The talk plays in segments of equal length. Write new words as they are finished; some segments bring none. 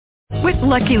With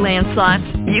Lucky Land Slots,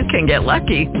 you can get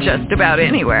lucky just about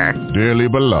anywhere. Dearly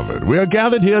beloved, we are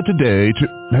gathered here today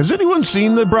to... Has anyone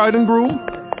seen the bride and groom?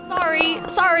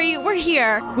 Sorry, we're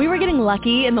here. We were getting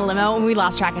lucky in the limo and we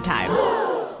lost track of time.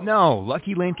 No,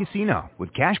 Lucky Land Casino,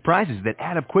 with cash prizes that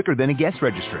add up quicker than a guest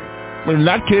registry. In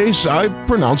that case, I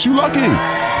pronounce you lucky.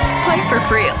 Play for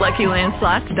free at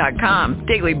LuckyLandSlots.com.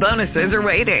 Daily bonuses are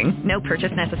waiting. No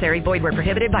purchase necessary. Void where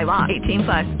prohibited by law.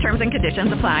 18+. Terms and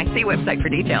conditions apply. See website for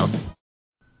details.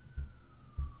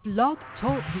 Blog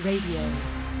Talk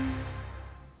Radio.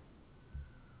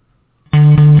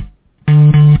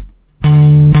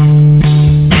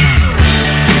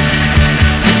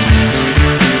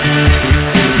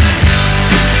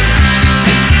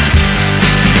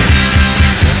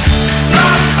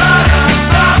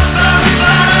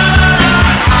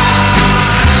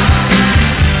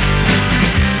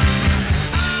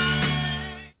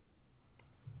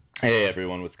 Hey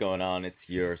everyone, what's going on? It's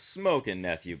your smoking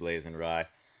nephew, BlazinRy.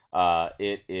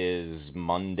 It is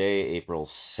Monday, April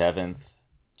 7th,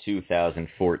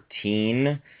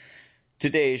 2014.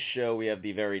 Today's show, we have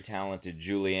the very talented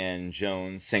Juliane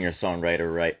Jones,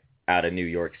 singer-songwriter right out of New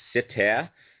York City.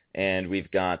 And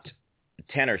we've got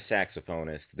tenor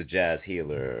saxophonist, the jazz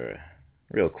healer,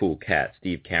 real cool cat,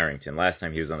 Steve Carrington. Last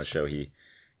time he was on the show, he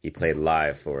played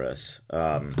live for us.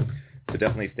 So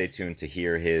definitely stay tuned to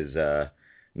hear his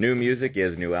new music. He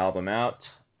has a new album out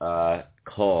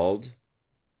called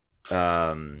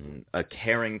A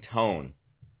Caring Tone,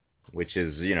 which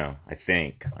is, we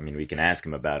can ask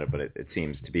him about it, but it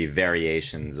seems to be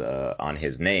variations on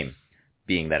his name,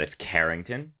 being that it's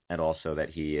Carrington and also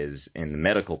that he is in the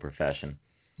medical profession.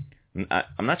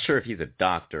 I'm not sure if he's a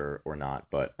doctor or not,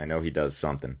 but I know he does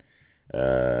something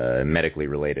medically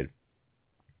related.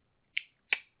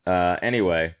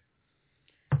 Anyway,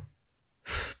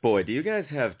 boy, do you guys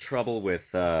have trouble with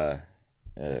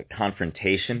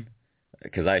confrontation?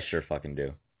 Because I sure fucking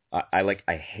do. I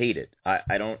hate it. I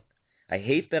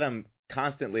hate that I'm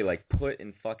constantly put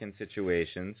in fucking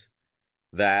situations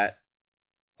that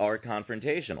are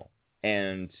confrontational.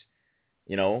 And,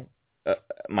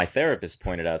 my therapist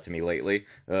pointed out to me lately,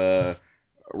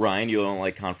 Ryan, you don't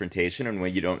like confrontation, and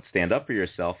when you don't stand up for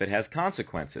yourself, it has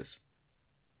consequences.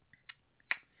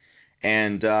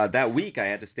 And that week I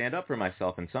had to stand up for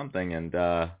myself in something, and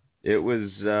it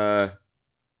was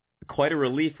quite a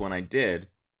relief when I did.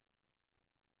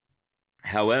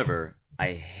 However,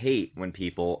 I hate when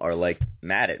people are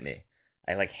mad at me.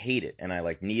 I hate it, and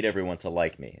I need everyone to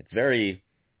like me. It's very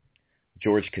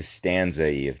George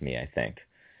Costanza-y of me, I think.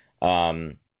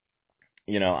 I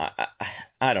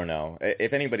don't know.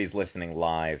 If anybody's listening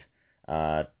live,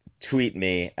 tweet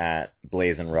me at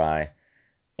BlazinRy,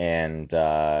 and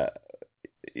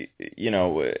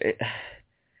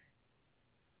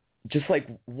just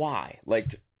why?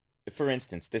 For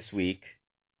instance, this week,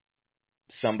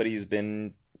 somebody's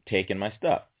been taking my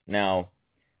stuff. Now,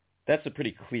 that's a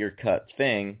pretty clear-cut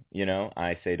thing,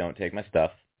 I say don't take my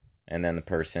stuff, and then the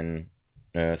person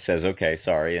says, okay,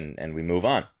 sorry, and we move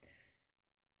on.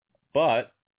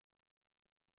 But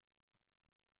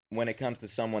when it comes to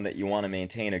someone that you want to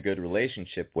maintain a good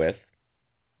relationship with,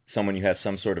 someone you have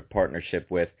some sort of partnership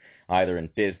with, either in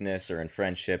business or in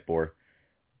friendship or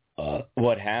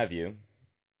what have you,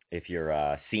 if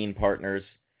you're scene partners,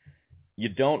 you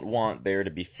don't want there to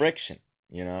be friction,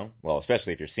 Well,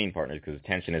 especially if you're scene partners, because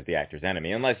tension is the actor's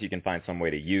enemy, unless you can find some way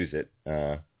to use it.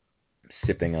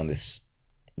 Sipping on this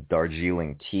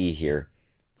Darjeeling tea here.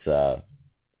 It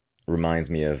reminds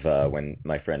me of when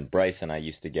my friend Bryce and I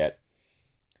used to get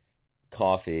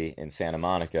coffee in Santa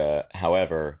Monica.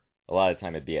 However, a lot of the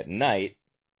time it'd be at night,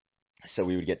 so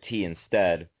we would get tea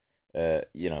instead,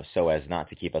 so as not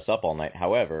to keep us up all night.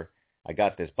 However, I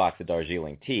got this box of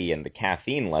Darjeeling tea, and the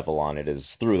caffeine level on it is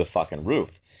through the fucking roof.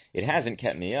 It hasn't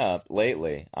kept me up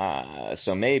lately,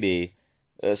 so maybe,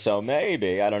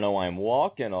 I don't know why I'm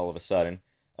walking all of a sudden,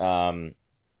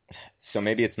 so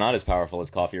maybe it's not as powerful as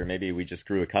coffee, or maybe we just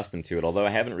grew accustomed to it, although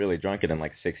I haven't really drunk it in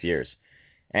 6 years.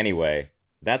 Anyway,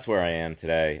 that's where I am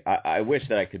today. I wish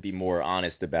that I could be more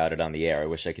honest about it on the air. I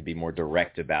wish I could be more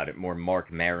direct about it, more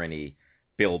Mark Maron-y,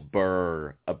 Bill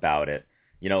Burr about it.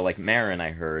 Maron,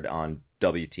 I heard on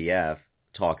WTF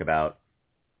talk about,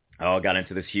 I got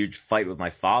into this huge fight with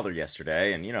my father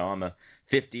yesterday, and, I'm a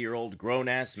 50-year-old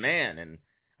grown-ass man, and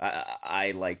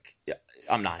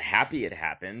I'm not happy it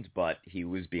happened, but he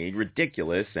was being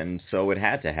ridiculous, and so it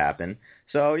had to happen.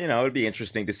 So, it'd be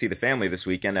interesting to see the family this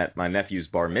weekend at my nephew's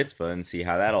bar mitzvah and see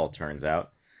how that all turns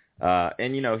out.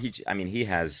 And, he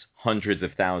has hundreds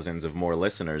of thousands of more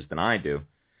listeners than I do,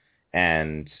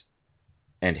 and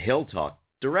he'll talk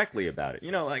directly about it.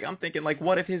 Like, I'm thinking, like,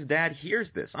 what if his dad hears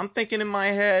this? I'm thinking in my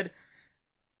head,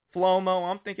 Flomo,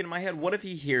 I'm thinking in my head, what if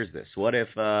he hears this? What if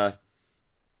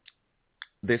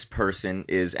this person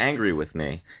is angry with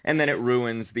me? And then it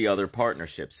ruins the other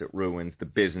partnerships. It ruins the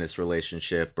business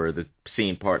relationship or the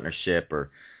scene partnership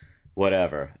or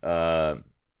whatever.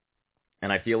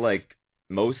 And I feel like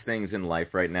most things in life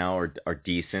right now are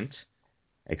decent,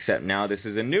 except now this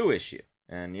is a new issue.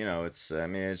 And,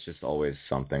 it's just always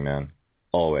something, man.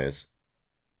 Always.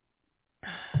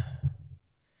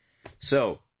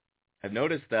 So, I've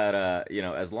noticed that,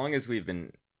 as long as we've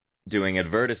been doing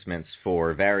advertisements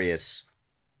for various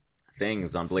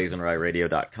things on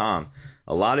BlazinRyRadio.com,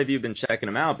 a lot of you have been checking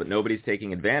them out, but nobody's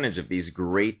taking advantage of these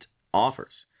great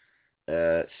offers.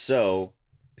 So,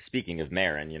 speaking of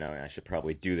Marin, I should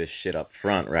probably do this shit up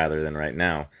front rather than right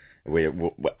now.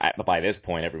 By this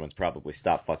point, everyone's probably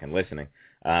stopped fucking listening.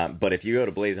 But if you go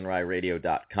to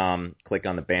BlazinRyRadio.com, click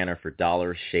on the banner for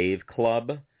Dollar Shave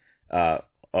Club.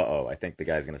 I think the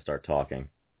guy's going to start talking.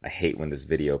 I hate when this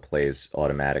video plays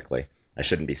automatically. I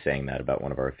shouldn't be saying that about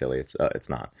one of our affiliates. It's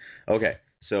not. Okay,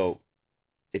 so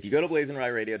if you go to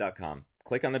BlazinRyRadio.com,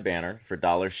 click on the banner for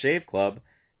Dollar Shave Club,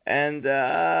 and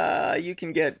you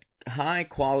can get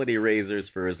high-quality razors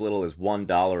for as little as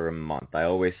 $1 a month. I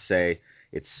always say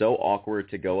it's so awkward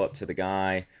to go up to the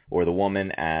guy or the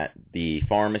woman at the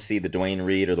pharmacy, the Duane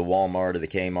Reade or the Walmart or the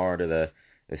Kmart or the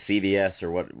CVS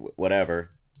or whatever.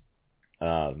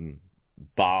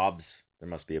 Bob's. There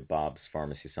must be a Bob's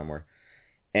pharmacy somewhere.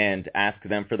 And ask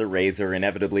them for the razor.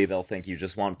 Inevitably, they'll think you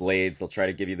just want blades. They'll try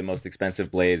to give you the most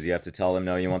expensive blades. You have to tell them,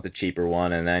 no, you want the cheaper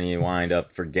one, and then you wind up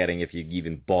forgetting if you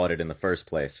even bought it in the first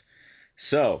place.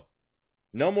 So,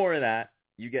 no more of that.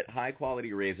 You get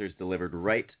high-quality razors delivered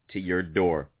right to your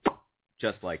door,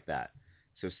 just like that.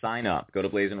 So sign up. Go to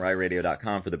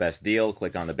BlazinRyRadio.com for the best deal.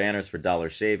 Click on the banners for Dollar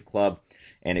Shave Club.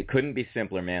 And it couldn't be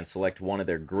simpler, man. Select one of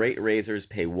their great razors,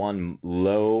 pay one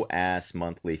low-ass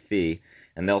monthly fee,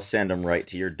 and they'll send them right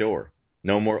to your door.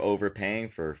 No more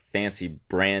overpaying for fancy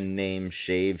brand-name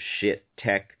shave shit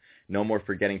tech. No more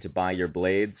forgetting to buy your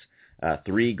blades.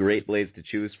 3 great blades to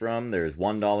choose from. There's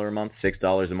 $1 a month,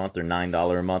 $6 a month, or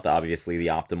 $9 a month. Obviously, the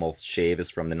optimal shave is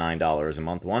from the $9 a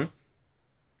month one.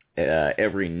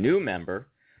 Every new member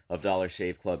of Dollar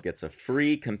Shave Club gets a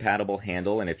free compatible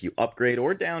handle, and if you upgrade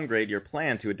or downgrade your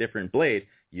plan to a different blade,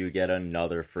 you get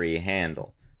another free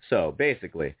handle. So,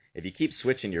 basically, if you keep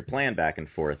switching your plan back and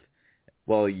forth,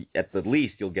 well, at the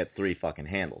least, you'll get 3 fucking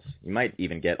handles. You might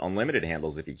even get unlimited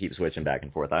handles if you keep switching back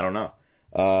and forth. I don't know.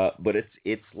 But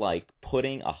it's like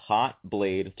putting a hot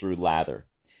blade through lather.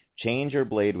 Change your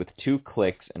blade with 2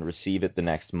 clicks and receive it the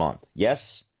next month. Yes,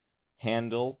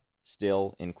 handle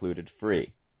still included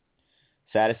free.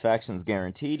 Satisfaction's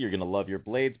guaranteed. You're going to love your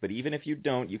blades, but even if you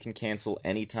don't, you can cancel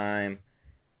anytime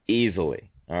easily.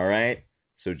 All right?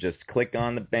 So just click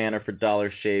on the banner for Dollar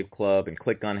Shave Club and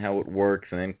click on how it works,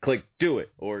 and then click do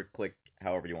it, or click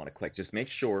however you want to click. Just make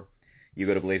sure you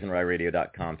go to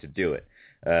BlazinRyRadio.com to do it.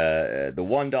 The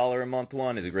 $1 a month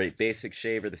one is a great basic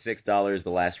shaver. The $6, the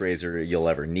last razor you'll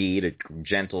ever need, a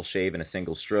gentle shave in a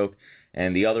single stroke.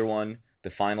 And the other one,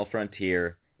 the Final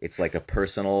Frontier, it's like a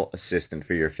personal assistant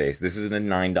for your face. This is a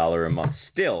 $9 a month.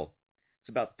 Still, it's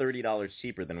about $30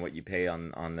 cheaper than what you pay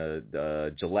on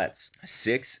the Gillettes.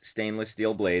 6 stainless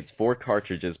steel blades, 4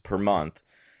 cartridges per month.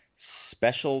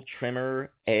 Special trimmer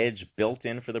edge built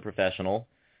in for the professional.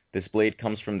 This blade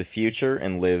comes from the future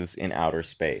and lives in outer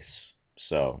space.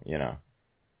 So,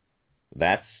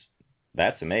 that's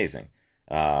amazing.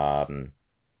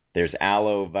 There's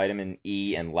aloe, vitamin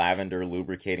E, and lavender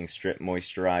lubricating strip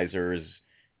moisturizers,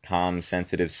 calm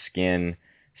sensitive skin,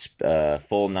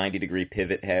 full 90-degree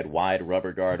pivot head, wide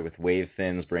rubber guard with wave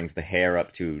fins, brings the hair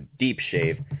up to deep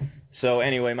shave. So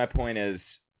anyway, my point is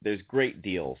there's great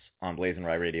deals on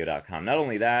BlazinRyRadio.com. Not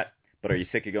only that, but are you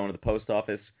sick of going to the post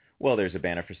office? Well, there's a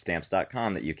banner for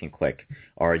Stamps.com that you can click.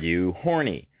 Are you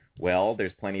horny? Well,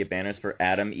 there's plenty of banners for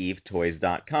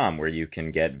AdamEveToys.com where you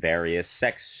can get various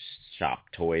sex shop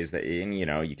toys that,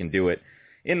 you can do it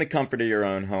in the comfort of your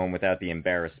own home without the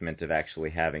embarrassment of actually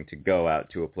having to go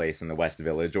out to a place in the West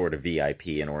Village or to VIP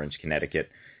in Orange, Connecticut,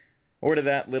 or to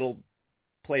that little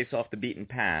place off the beaten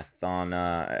path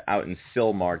out in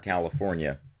Sylmar,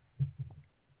 California,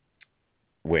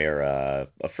 where a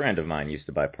friend of mine used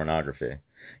to buy pornography.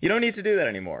 You don't need to do that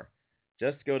anymore.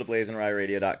 Just go to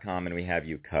BlazinRyRadio.com and we have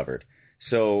you covered.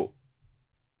 So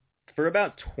for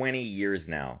about 20 years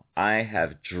now, I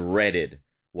have dreaded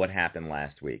what happened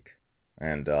last week.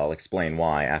 And I'll explain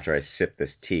why after I sip this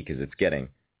tea, because it's getting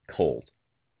cold.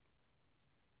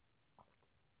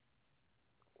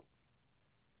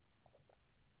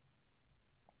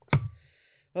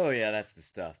 Oh, yeah, that's the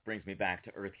stuff. Brings me back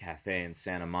to Earth Cafe in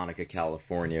Santa Monica,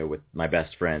 California, with my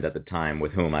best friend at the time,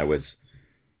 with whom I was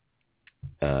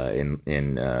I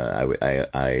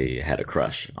had a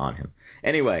crush on him.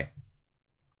 Anyway,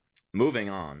 moving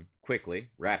on quickly,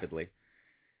 rapidly.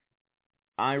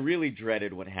 I really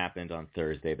dreaded what happened on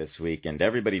Thursday this week, and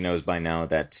everybody knows by now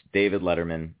that David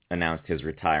Letterman announced his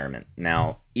retirement.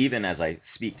 Now, even as I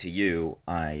speak to you,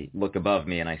 I look above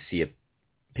me and I see a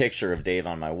picture of Dave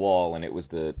on my wall, and it was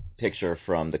the picture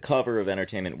from the cover of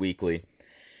Entertainment Weekly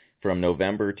from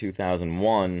November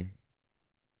 2001,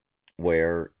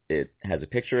 where it has a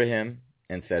picture of him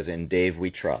and says, "In Dave we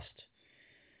trust,"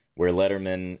 where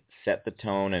Letterman set the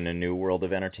tone in a new world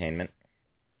of entertainment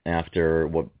after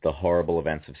the horrible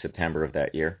events of September of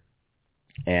that year.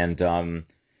 And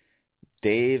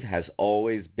Dave has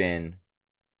always been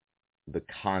the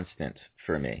constant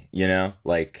for me, you know?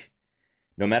 Like,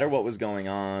 no matter what was going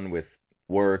on with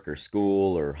work or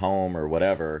school or home or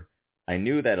whatever, I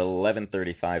knew that at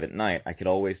 11:35 at night, I could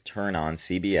always turn on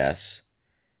CBS,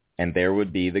 and there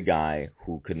would be the guy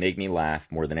who could make me laugh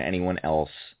more than anyone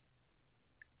else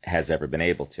has ever been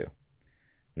able to.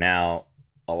 Now,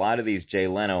 a lot of these Jay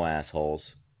Leno assholes,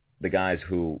 the guys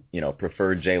who, you know,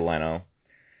 preferred Jay Leno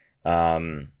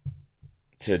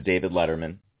to David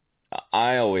Letterman,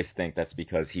 I always think that's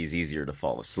because he's easier to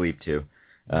fall asleep to.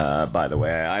 By the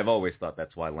way, I've always thought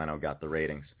that's why Leno got the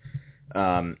ratings.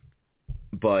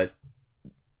 But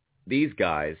these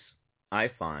guys, I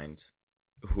find,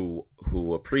 who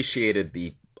appreciated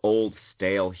the old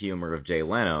stale humor of Jay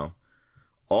Leno,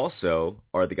 also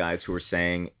are the guys who are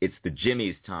saying it's the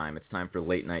Jimmy's time. It's time for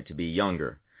late night to be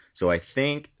younger. So I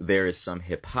think there is some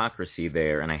hypocrisy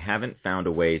there, and I haven't found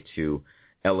a way to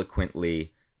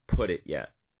eloquently put it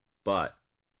yet, but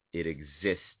it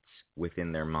exists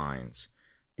within their minds.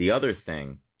 The other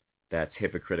thing that's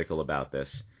hypocritical about this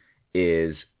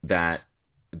is that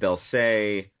they'll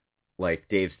say, like,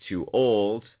 Dave's too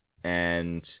old,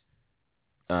 and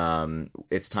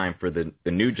it's time for the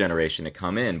new generation to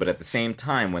come in. But at the same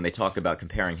time, when they talk about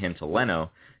comparing him to Leno,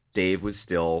 Dave was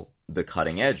still the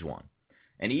cutting-edge one.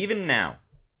 And even now,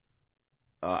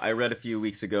 I read a few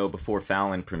weeks ago, before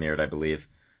Fallon premiered, I believe,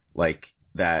 like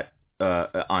that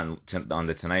on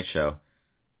the Tonight Show,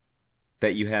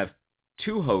 that you have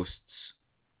two hosts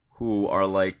who are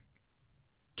like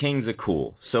kings of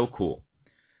cool, so cool.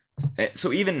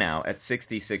 So even now, at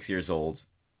 66 years old,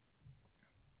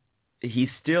 he's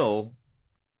still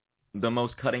the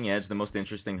most cutting edge, the most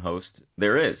interesting host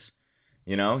there is.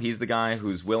 You know, he's the guy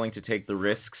who's willing to take the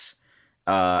risks.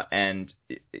 And,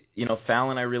 you know,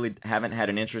 Fallon I really haven't had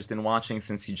an interest in watching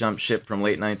since he jumped ship from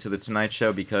Late Night to the Tonight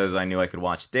Show, because I knew I could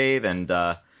watch Dave. And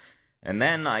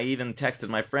then I even texted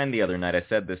my friend the other night. I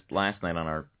said this last night on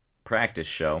our practice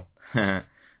show,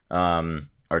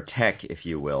 our tech, if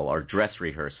you will, our dress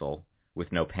rehearsal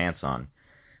with no pants on.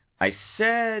 I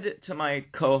said to my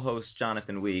co-host,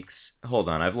 Jonathan Weeks, hold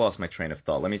on, I've lost my train of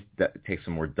thought. Let me take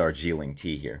some more Darjeeling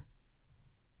tea here.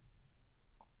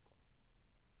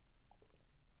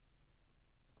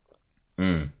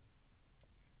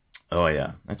 Oh,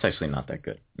 yeah, that's actually not that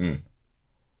good.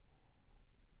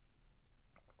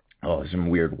 Oh, there's some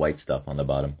weird white stuff on the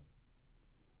bottom.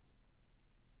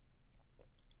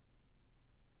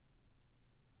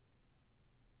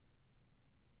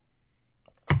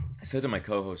 I said to my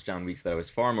co-host, John Weeks, that I was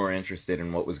far more interested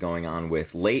in what was going on with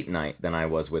Late Night than I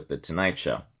was with The Tonight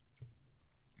Show.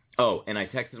 Oh, and I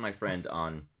texted my friend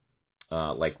on,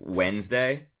 like,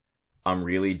 Wednesday. I'm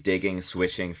really digging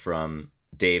switching from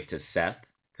Dave to Seth,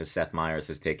 because Seth Meyers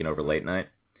has taken over Late Night.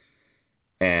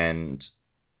 And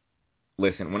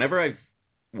listen, whenever I've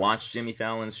watched Jimmy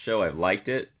Fallon's show, I've liked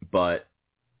it, but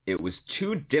it was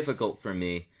too difficult for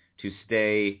me to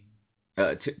stay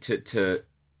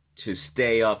to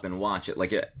stay up and watch it.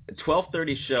 Like a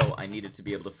 12:30 show, I needed to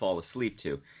be able to fall asleep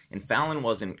to, and Fallon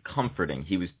wasn't comforting.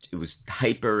 It was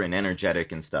hyper and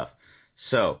energetic and stuff.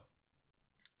 So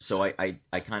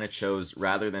I kind of chose,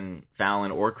 rather than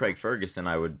Fallon or Craig Ferguson,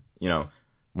 I would, you know,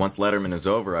 once Letterman is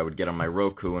over, I would get on my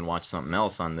Roku and watch something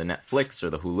else on the Netflix or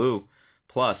the Hulu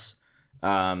Plus,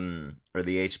 or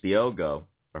the HBO Go,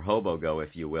 or Hobo Go,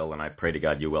 if you will, and I pray to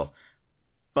God you will.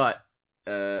 But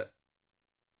the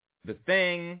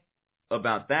thing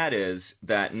about that is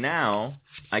that now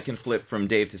I can flip from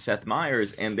Dave to Seth Meyers,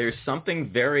 and there's something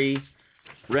very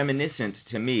reminiscent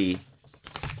to me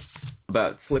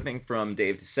about flipping from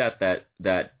Dave to Seth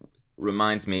that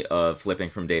reminds me of flipping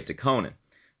from Dave to Conan,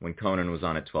 when Conan was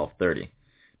on at 12:30.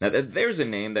 Now, there's a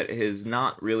name that has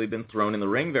not really been thrown in the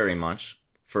ring very much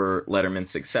for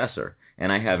Letterman's successor,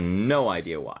 and I have no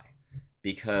idea why.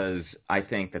 because I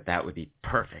think that would be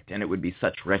perfect, and it would be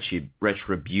such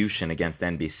retribution against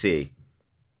NBC,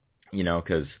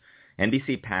 because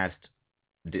NBC passed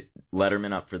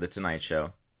Letterman up for The Tonight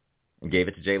Show and gave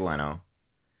it to Jay Leno.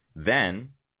 Then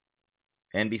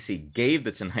NBC gave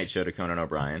The Tonight Show to Conan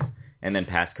O'Brien and then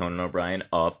passed Conan O'Brien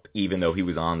up, even though he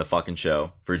was on the fucking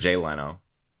show, for Jay Leno.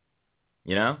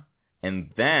 And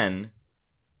then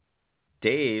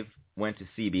Dave went to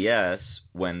CBS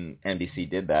when NBC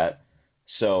did that.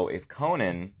 So if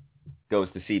Conan goes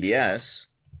to CBS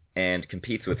and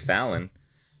competes with Fallon,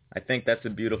 I think that's a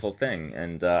beautiful thing,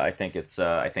 and I think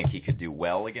he could do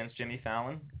well against Jimmy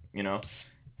Fallon,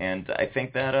 and I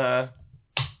think that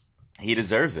he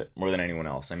deserves it more than anyone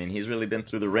else. I mean, he's really been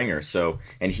through the ringer,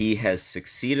 and he has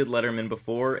succeeded Letterman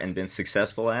before and been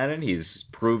successful at it. He's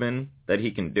proven that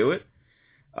he can do it,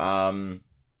 and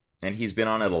he's been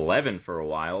on at 11 for a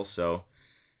while, so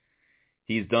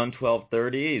he's done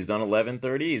 12:30, he's done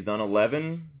 11:30, he's done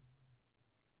 11.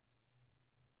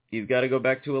 He's got to go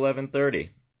back to 11:30.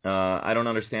 I don't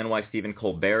understand why Stephen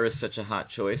Colbert is such a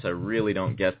hot choice. I really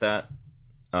don't get that.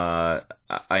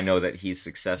 I know that he's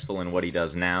successful in what he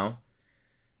does now,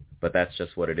 but that's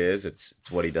just what it is. It's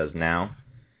what he does now.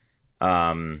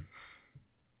 And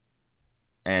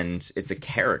it's a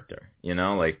character,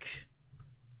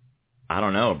 I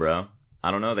don't know, bro. I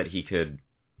don't know that he could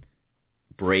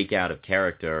break out of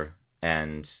character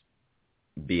and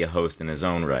be a host in his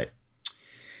own right.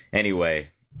 Anyway,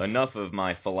 enough of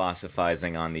my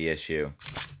philosophizing on the issue.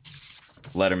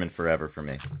 Letterman forever for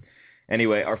me.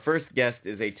 Anyway, our first guest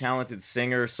is a talented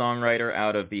singer-songwriter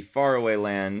out of the faraway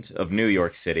land of New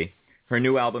York City. Her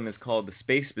new album is called The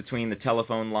Space Between the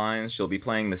Telephone Lines. She'll be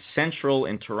playing the Central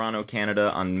in Toronto,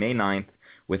 Canada on May 9th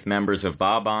with members of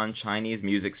Ba-Ban Chinese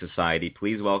Music Society.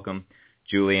 Please welcome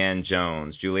Juliane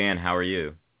Jones. Juliane, how are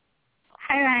you?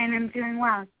 Hi, Ryan. I'm doing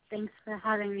well. Thanks for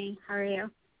having me. How are you?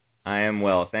 I am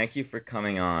well. Thank you for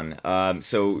coming on.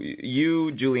 So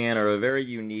you, Juliane, are a very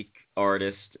unique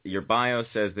artist. Your bio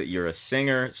says that you're a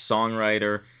singer,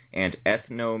 songwriter, and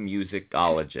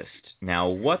ethnomusicologist. Now,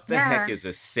 what the heck is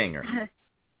a singer?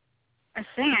 A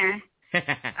singer?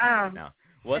 Oh. No.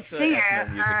 What's an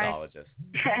ethnomusicologist?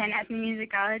 An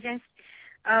ethnomusicologist?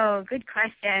 Oh, good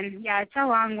question. Yeah, it's a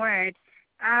long word.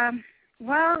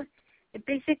 Well, it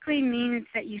basically means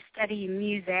that you study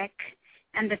music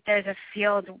and that there's a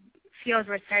field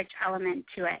research element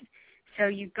to it. So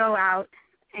you go out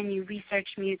and you research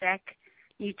music,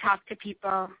 you talk to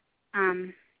people,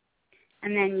 and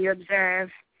then you observe,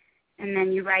 and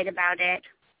then you write about it,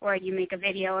 or you make a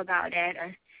video about it,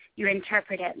 or you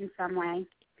interpret it in some way.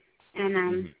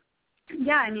 And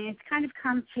it's kind of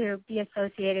come to be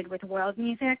associated with world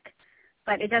music,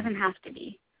 but it doesn't have to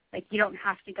be. Like, you don't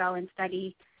have to go and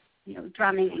study,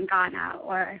 drumming in Ghana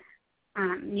or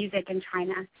music in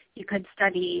China. You could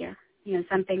study,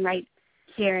 something right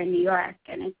here in New York,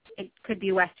 and it could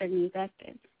be Western music.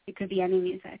 It could be any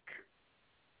music.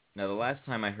 Now, the last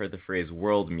time I heard the phrase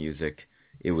world music,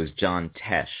 it was John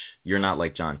Tesh. You're not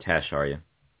like John Tesh, are you?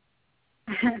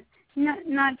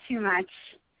 Not too much.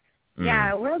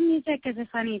 Yeah, world music is a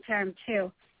funny term,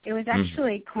 too. It was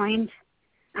actually coined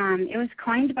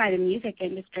by the music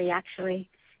industry, actually,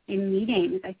 in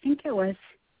meetings. I think it was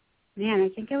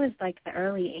like the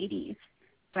early 80s.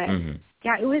 But,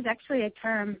 yeah, it was actually a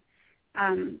term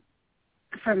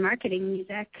for marketing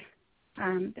music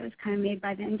that was kind of made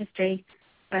by the industry.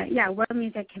 But, yeah, world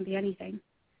music can be anything.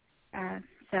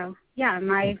 So, yeah,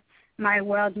 my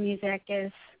world music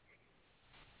is,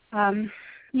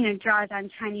 draws on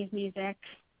Chinese music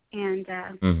and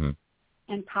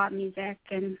pop music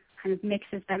and kind of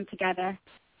mixes them together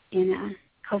in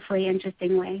hopefully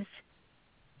interesting ways.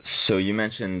 So you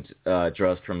mentioned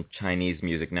draws from Chinese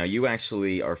music. Now, you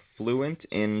actually are fluent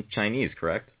in Chinese,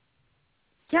 correct?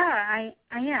 Yeah,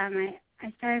 I am.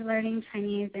 I started learning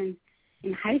Chinese in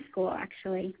high school,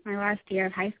 actually, my last year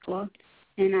of high school.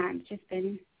 And I've just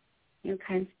been,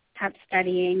 kind of kept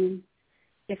studying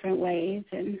different ways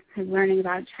and learning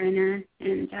about China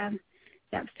and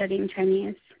studying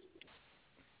Chinese.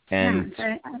 And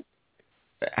yeah,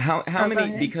 how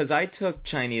many, because I took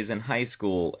Chinese in high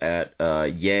school at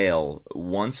Yale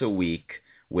once a week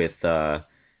with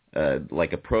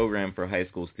like a program for high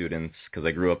school students because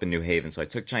I grew up in New Haven. So I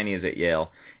took Chinese at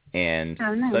Yale and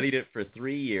studied it for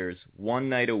 3 years, one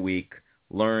night a week,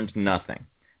 learned nothing.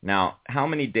 Now, how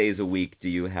many days a week do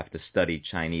you have to study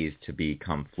Chinese to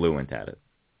become fluent at it?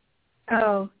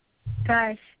 Oh,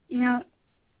 gosh. Yeah,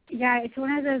 it's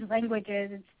one of those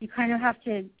languages. You kind of have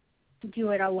to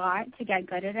do it a lot to get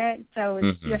good at it. So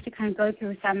you have to kind of go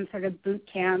through some sort of boot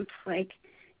camp, like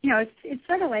it's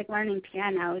sort of like learning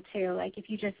piano too. Like if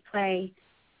you just play,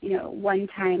 one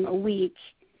time a week,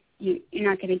 you're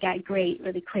not going to get great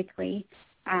really quickly.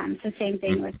 So same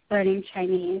thing with learning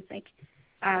Chinese.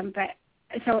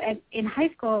 In high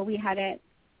school we had it.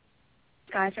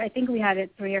 Gosh, I think we had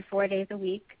it 3 or 4 days a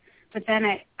week. But then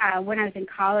when I was in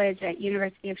college at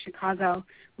University of Chicago,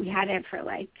 we had it for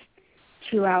like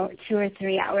 2 or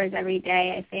 3 hours every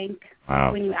day, I think.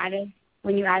 Wow. When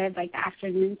you added like the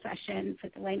afternoon session for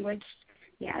the language.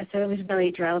 Yeah, so it was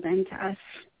really drilled into us.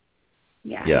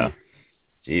 Yeah. Yeah.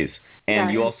 Jeez.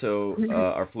 And you also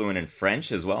are fluent in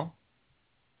French as well?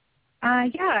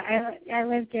 Yeah, I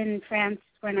lived in France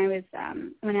when I was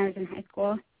in high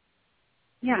school.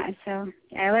 Yeah, so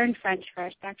I learned French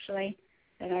first actually,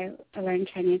 then I learned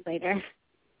Chinese later.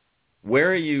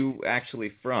 Where are you actually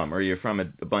from? Or you're from a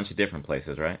bunch of different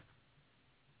places, right?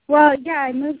 Well, yeah,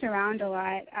 I moved around a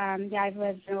lot. I've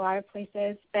lived in a lot of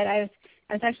places, but I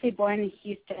was actually born in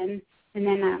Houston, and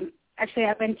then actually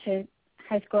I went to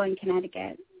high school in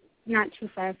Connecticut, not too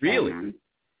far from. Really?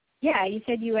 Yeah, you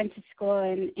said you went to school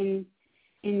in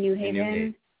New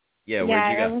Haven. Yeah,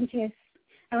 where'd you go?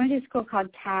 I went to a school called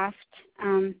Taft.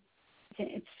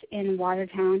 It's in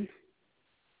Watertown.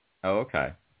 Oh,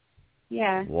 okay.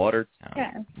 Yeah. Watertown.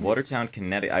 Yeah. Watertown,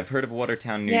 Connecticut. I've heard of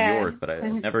Watertown, New York, but I've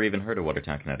never even heard of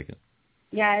Watertown, Connecticut.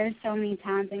 Yeah, there's so many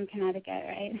towns in Connecticut,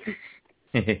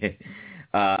 right?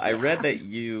 I read that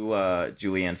you,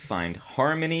 Juliane, find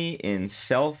harmony in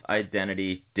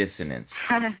self-identity dissonance.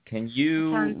 Can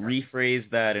you rephrase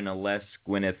that in a less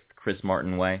Gwyneth Chris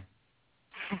Martin way?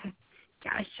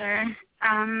 Yeah, sure.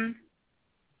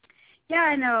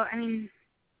 Yeah, no, I mean,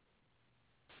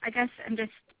 I guess I'm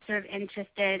just sort of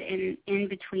interested in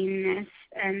betweenness,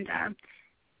 and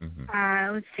I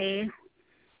would say,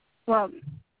 well,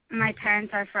 my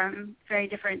parents are from very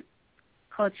different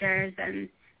cultures, and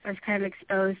I was kind of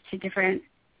exposed to different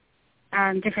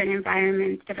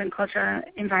environments, different cultural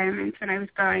environments when I was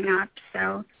growing up.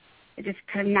 So it just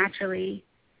kind of naturally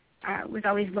was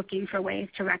always looking for ways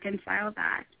to reconcile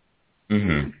that.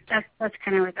 Mm-hmm. That's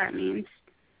kind of what that means.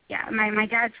 Yeah, my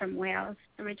dad's from Wales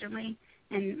originally,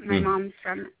 and my mom's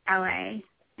from LA,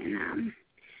 and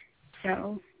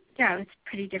so yeah, it's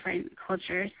pretty different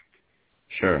cultures.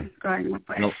 Sure. Growing up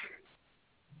with.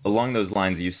 Along those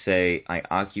lines, you say, I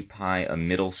occupy a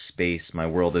middle space. My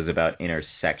world is about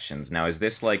intersections. Now, is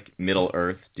this like Middle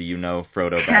Earth? Do you know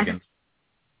Frodo Baggins?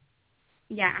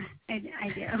 Yeah, I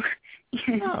do.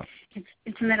 Oh.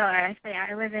 It's Middle Earth. But yeah,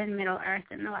 I live in Middle Earth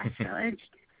in the West Village.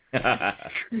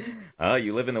 Oh,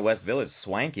 you live in the West Village.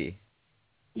 Swanky.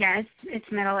 Yeah,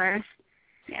 it's Middle Earth.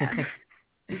 Yeah.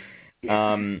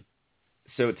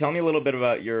 So tell me a little bit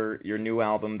about your new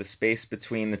album, The Space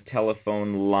Between the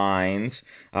Telephone Lines.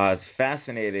 It's a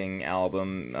fascinating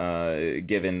album,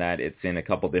 given that it's in a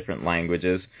couple different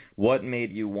languages. What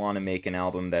made you want to make an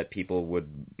album that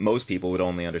most people would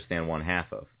only understand one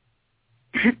half of?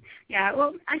 Yeah,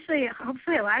 well, actually,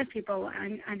 hopefully a lot of people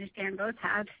understand both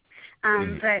halves.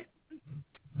 But,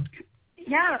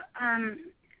 yeah,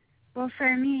 well,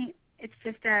 for me, it's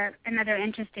just another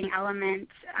interesting element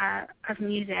of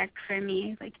music for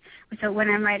me. Like, so when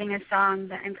I'm writing a song,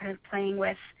 that I'm kind of playing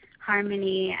with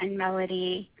harmony and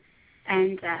melody,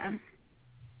 and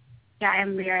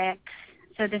and lyrics.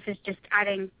 So this is just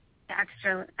adding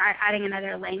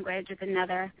another language with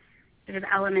another sort of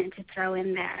element to throw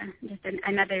in there. Just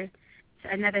another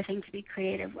thing to be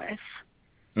creative with.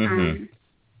 Mm-hmm.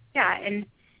 And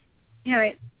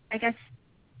it, I guess,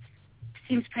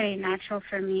 seems pretty natural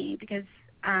for me because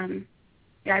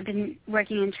I've been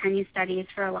working in Chinese studies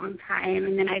for a long time,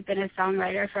 and then I've been a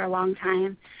songwriter for a long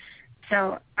time.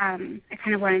 So I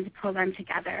kind of wanted to pull them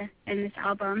together in this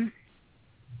album.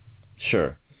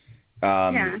 Sure.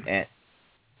 And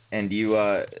you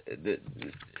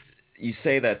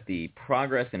say that the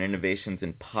progress and innovations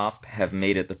in pop have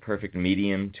made it the perfect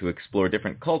medium to explore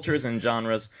different cultures and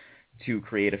genres to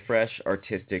create a fresh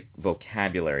artistic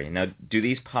vocabulary. Now, do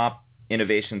these pop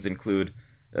innovations include,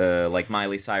 like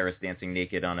Miley Cyrus dancing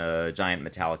naked on a giant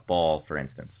metallic ball, for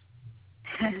instance?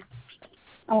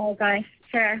 Oh, gosh,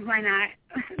 sure, why not?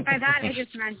 By that, I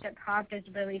just meant that pop is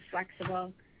really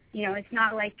flexible. It's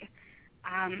not like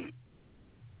a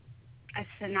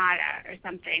sonata or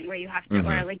something where you have to,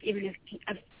 or like even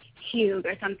a fugue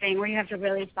or something where you have to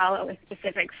really follow a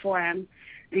specific form.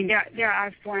 I mean, there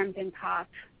are forms in pop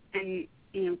and,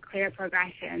 clear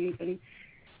progressions and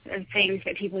things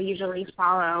that people usually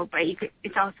follow, but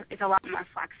it's a lot more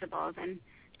flexible than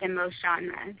most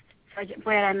genres. So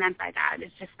what I meant by that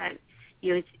is just that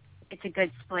it's a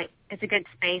good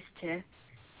space to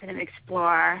sort of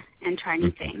explore and try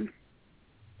new things.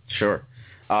 Sure.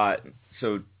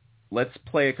 So let's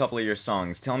play a couple of your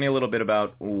songs. Tell me a little bit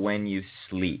about When You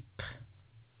Sleep.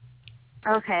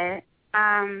 Okay.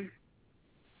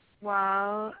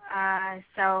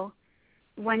 So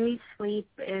When You Sleep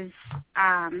is,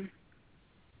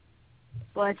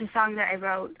 it's a song that I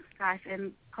wrote, I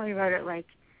probably wrote it like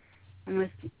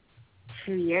almost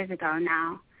 2 years ago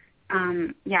now.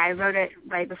 I wrote it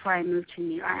right before I moved to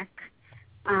New York.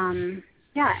 And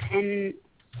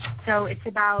so it's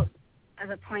about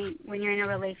the point when you're in a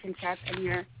relationship and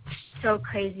you're so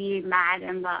crazy, mad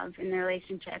in love in the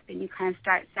relationship, and you kind of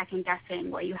start second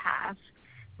guessing what you have.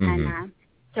 Mm-hmm. And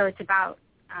so it's about,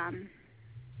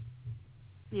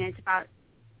 it's about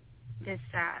this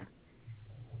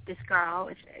girl,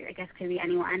 which I guess could be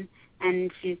anyone,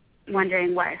 and she's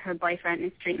wondering what her boyfriend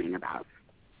is dreaming about.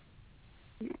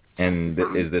 And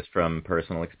is this from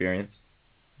personal experience?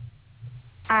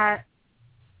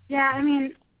 Yeah, I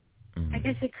mean, I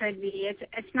guess it could be.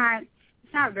 It's not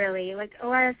really. Like a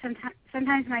lot of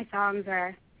sometimes my songs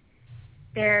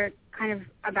they're kind of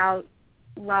about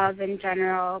love in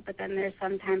general, but then there's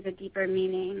sometimes a deeper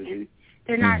meaning, and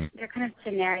they're not. They're kind of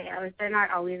scenarios. They're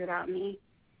not always about me.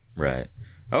 Right.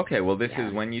 Okay. Well, this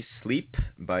is When You Sleep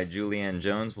by Juliane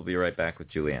Jones. We'll be right back with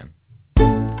Juliane.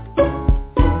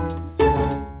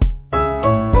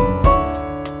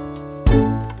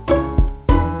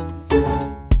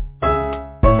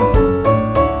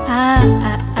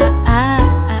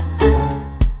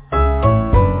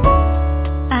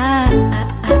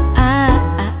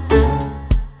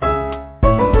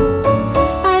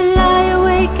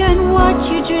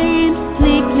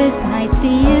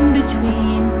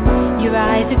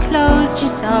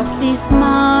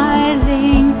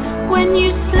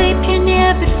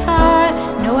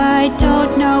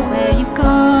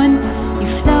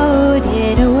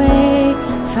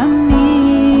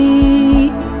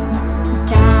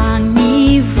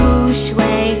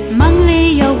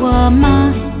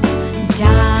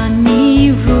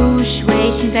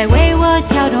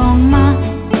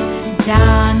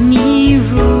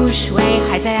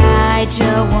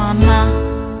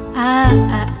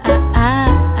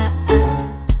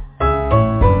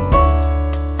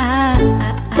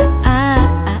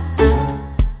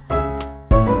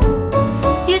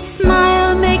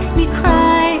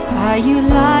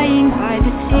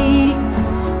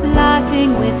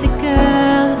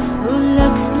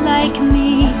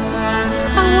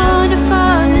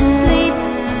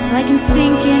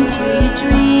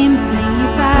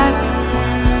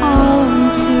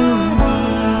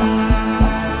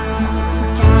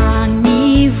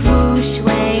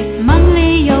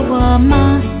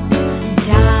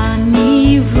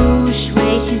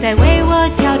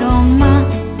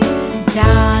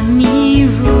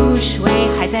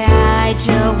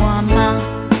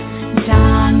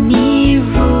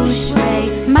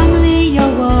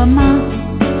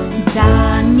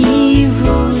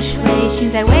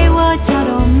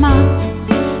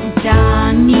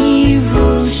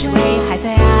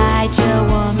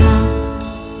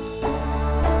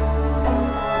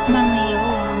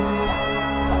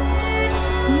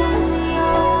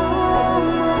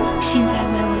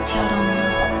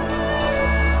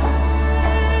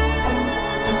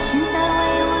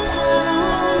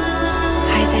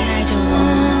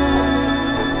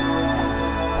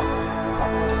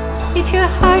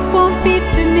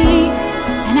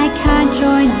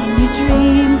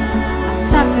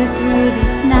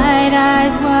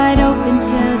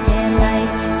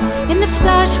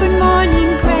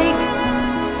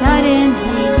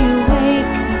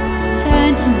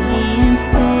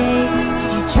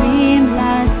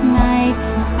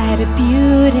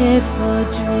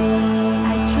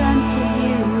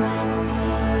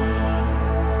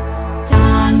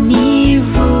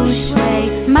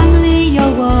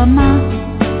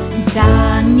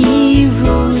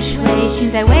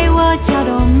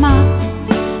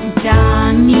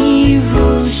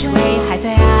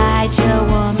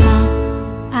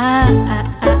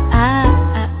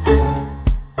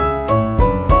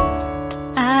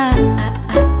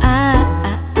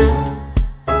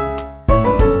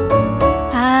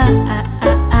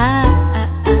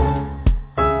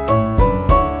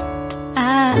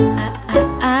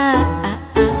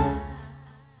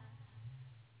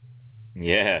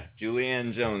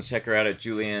 Juliane Jones. Check her out at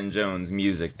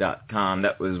JulianeJonesMusic.com.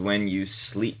 That was When You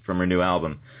Sleep from her new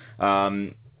album.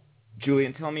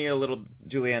 Juliane, tell me a little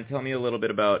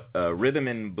bit about Rhythm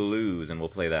and Blues, and we'll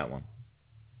play that one.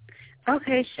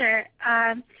 Okay, sure.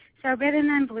 So Rhythm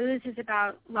and Blues is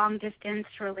about long-distance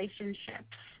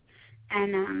relationships,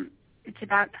 and it's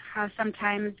about how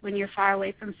sometimes when you're far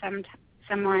away from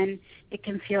someone, it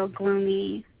can feel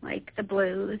gloomy, like the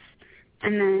blues.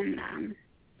 And then,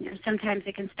 sometimes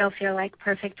it can still feel like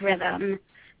perfect rhythm.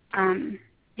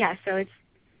 So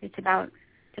it's about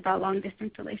long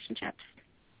distance relationships.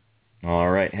 All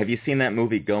right. Have you seen that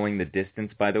movie Going the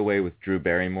Distance, by the way, with Drew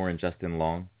Barrymore and Justin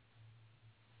Long?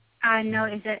 No,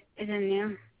 is it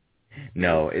new?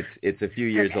 No, it's a few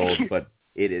years old, but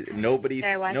it is nobody's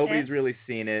it? really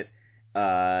seen it.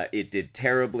 It did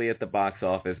terribly at the box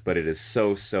office, but it is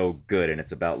so good, and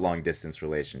it's about long distance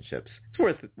relationships.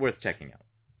 It's worth checking out.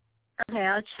 Okay,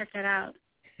 I'll check it out.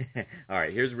 All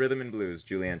right, here's Rhythm and Blues,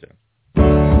 Juliane Jones.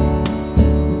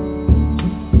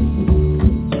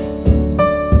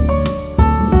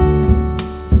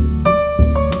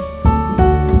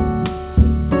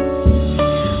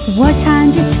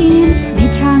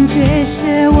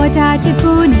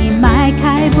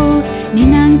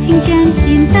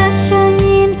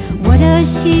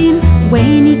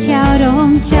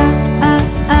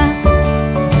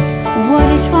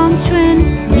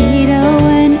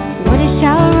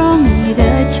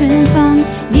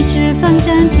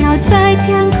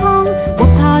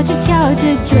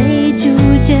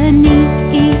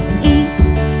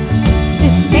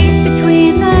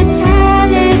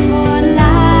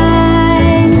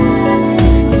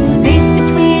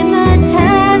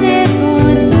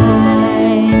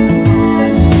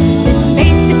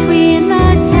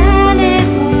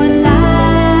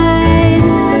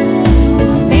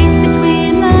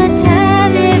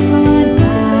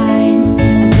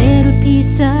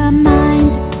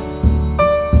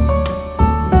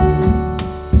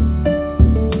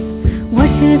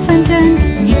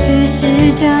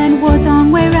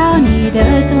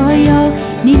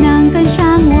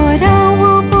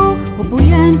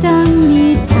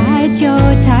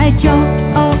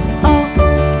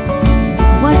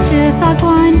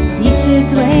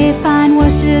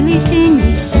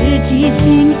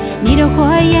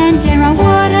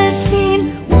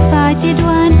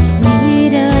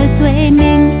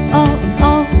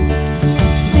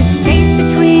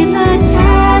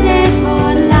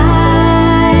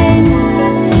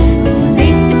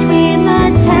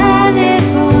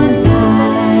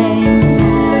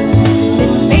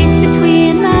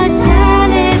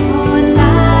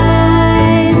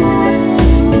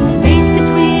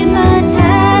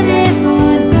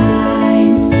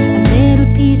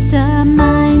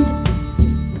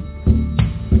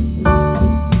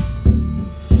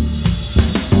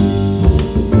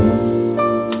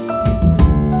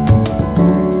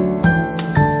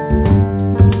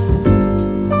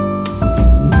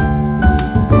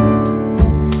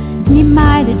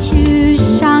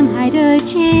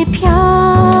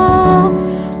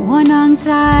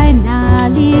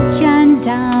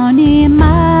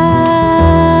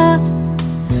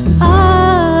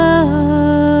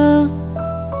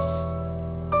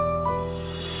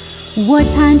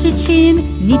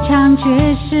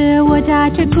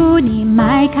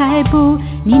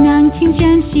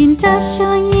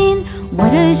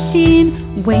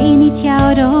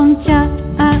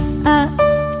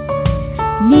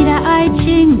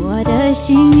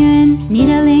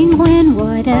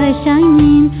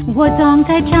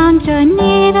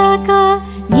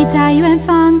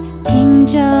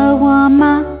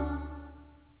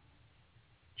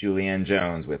 Juliane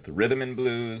Jones with Rhythm and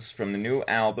Blues from the new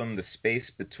album, The Space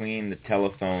Between the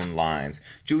Telephone Lines.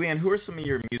 Juliane, who are some of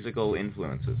your musical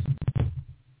influences?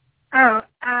 Let's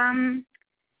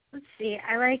see.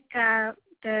 I like the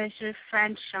sort of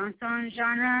French chanson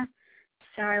genre.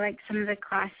 So I like some of the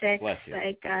classics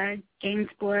like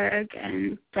Gainsbourg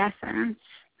and Brassens.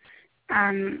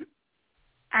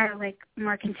 I like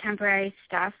more contemporary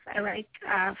stuff. I like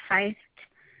Feist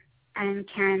and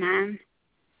Karen Ann.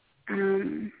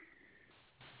 And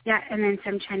then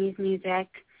some Chinese music.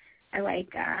 I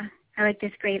like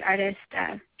this great artist.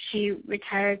 She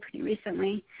retired pretty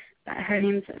recently, but her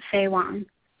name's Fei Wang.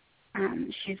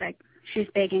 She's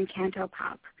big in canto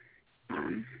pop.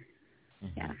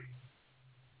 Yeah.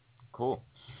 Cool.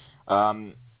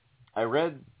 I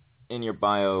read in your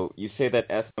bio you say that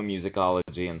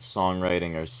ethnomusicology and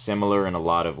songwriting are similar in a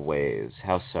lot of ways.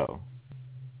 How so?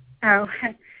 Oh,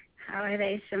 how are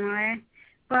they similar?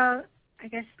 Well, I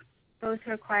guess both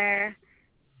require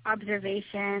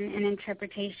observation and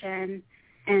interpretation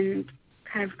and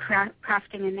kind of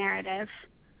crafting a narrative.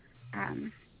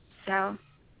 So,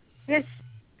 I guess,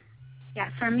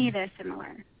 for me they're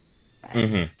similar,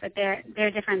 but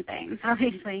they're different things,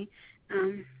 obviously.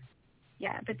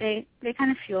 But they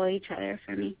kind of fuel each other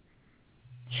for me.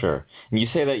 Sure. And you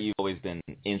say that you've always been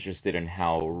interested in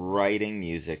how writing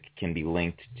music can be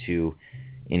linked to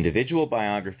individual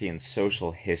biography and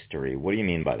social history. What do you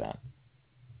mean by that?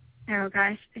 Oh,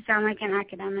 gosh, I sound like an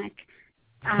academic.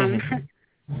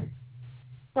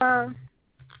 Well,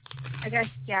 I guess,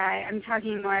 yeah, I'm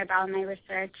talking more about my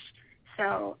research.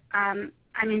 So I'm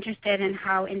interested in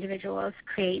how individuals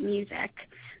create music.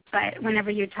 But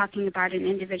whenever you're talking about an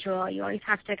individual, you always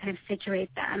have to kind of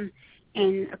situate them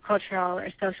in a cultural or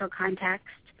social context.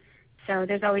 So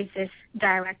there's always this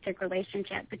dialectic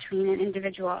relationship between an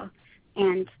individual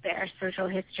and their social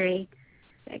history.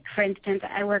 Like, for instance,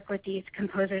 I work with these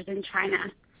composers in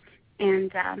China,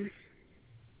 and,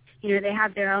 they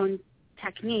have their own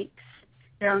techniques,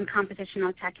 their own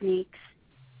compositional techniques,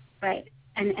 but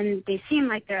and they seem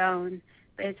like their own,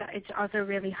 but it's also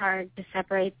really hard to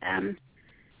separate them,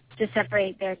 to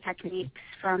separate their techniques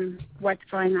from what's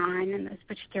going on in those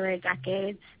particular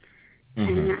decades,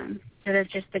 and sort of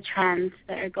just the trends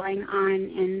that are going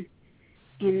on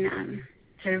in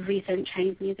sort of recent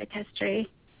Chinese music history.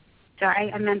 So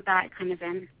I meant that kind of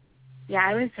in,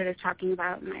 I was sort of talking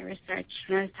about my research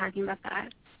when I was talking about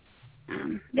that.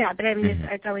 But I mean,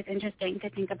 it's always interesting to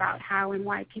think about how and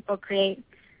why people create.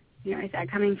 Is that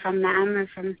coming from them or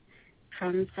from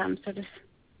some sort of,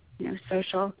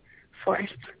 social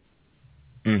force?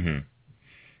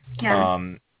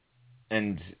 Yeah.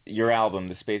 And your album,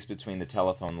 The Space Between the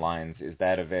Telephone Lines, is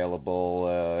that available,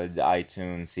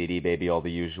 iTunes, CD Baby, all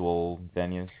the usual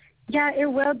venues? Yeah, it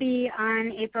will be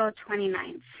on April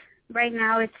 29th. Right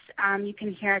now, it's you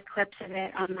can hear clips of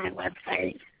it on my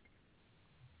website.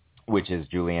 Which is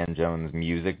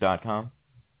JulianeJonesMusic.com?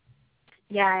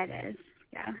 Yeah, it is.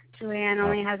 Yeah, Juliane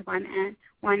only has one N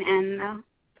though,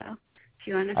 so if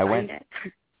you want to find it.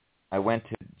 I went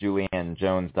to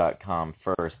JulianeJones.com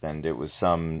first, and it was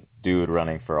some dude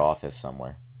running for office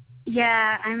somewhere.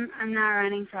 Yeah, I'm not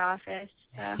running for office,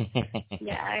 so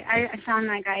yeah, I found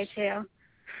that guy too.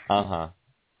 Yeah.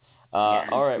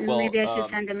 All right, well, maybe I should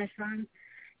send him a song.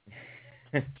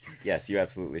 Yes, you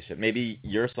absolutely should. Maybe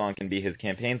your song can be his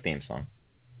campaign theme song.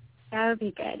 That would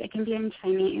be good. It can be in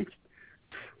Chinese.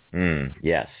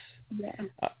 Yes.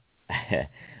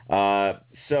 Yeah.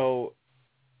 So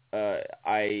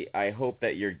I hope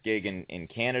that your gig in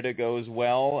Canada goes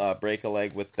well. Break a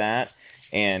leg with that.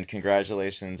 And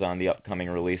congratulations on the upcoming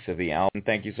release of the album.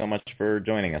 Thank you so much for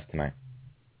joining us tonight.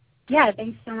 Yeah,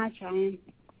 thanks so much, Ryan.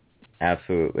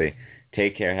 Absolutely.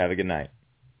 Take care. Have a good night.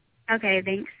 Okay,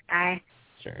 thanks. Bye.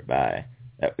 Sure, bye.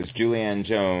 That was Juliane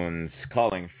Jones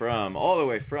calling all the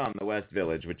way from the West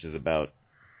Village, which is about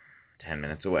 10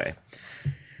 minutes away.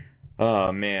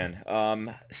 Oh, man.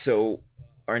 So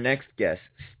our next guest,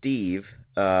 Steve,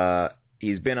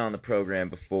 he's been on the program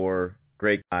before,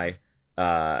 great guy,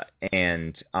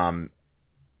 and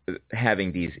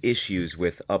having these issues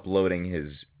with uploading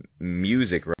his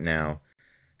music right now.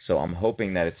 So I'm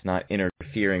hoping that it's not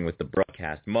interfering with the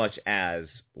broadcast, much as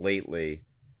lately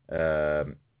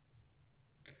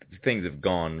things have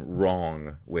gone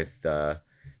wrong with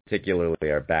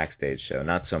particularly our backstage show.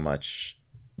 Not so much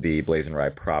the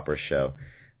BlazinRy proper show,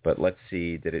 but let's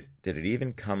see. Did it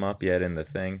even come up yet in the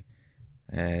thing?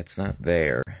 It's not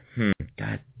there.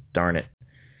 God darn it!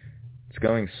 It's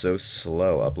going so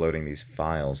slow uploading these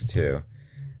files too.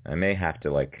 I may have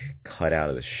to cut out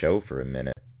of the show for a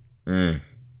minute.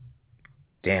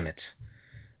 Damn it.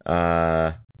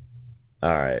 All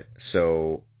right.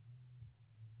 So,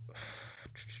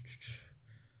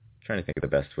 trying to think of the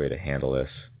best way to handle this.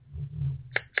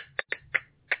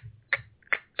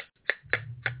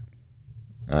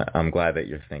 I'm glad that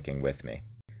you're thinking with me.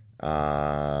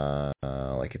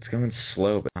 It's going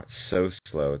slow, but not so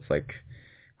slow. It's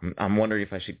I'm wondering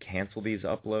if I should cancel these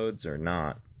uploads or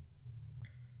not.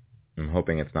 I'm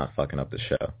hoping it's not fucking up the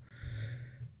show.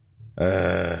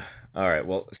 All right,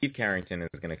 well, Steve Carrington is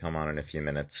going to come on in a few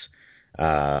minutes,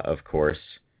 of course.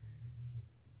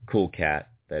 Cool cat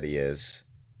that he is.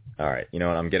 All right, you know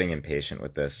what? I'm getting impatient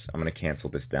with this. I'm going to cancel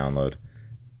this download.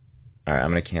 All right,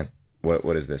 I'm going to cancel.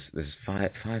 What is this? This is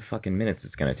five fucking minutes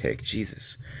it's going to take. Jesus.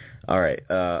 All right.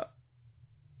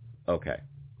 Okay.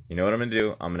 You know what I'm going to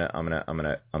do? I'm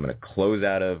going to close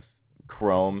out of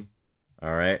Chrome.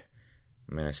 All right.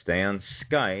 I'm going to stay on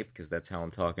Skype because that's how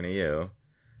I'm talking to you.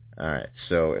 All right.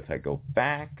 So if I go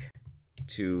back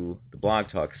to the Blog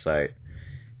Talk site,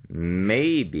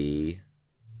 maybe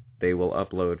they will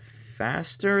upload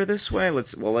faster this way. Let's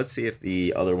see if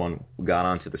the other one got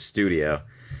onto the studio.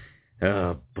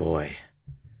 Oh boy,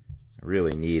 I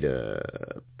really need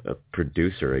a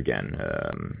producer again.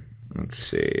 Let's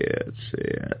see.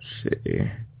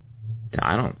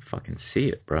 I don't fucking see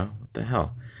it, bro. What the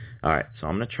hell? All right, so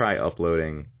I'm gonna try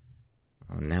uploading.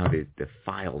 Oh, now the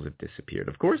files have disappeared.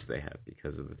 Of course they have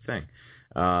because of the thing.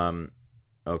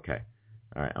 Okay.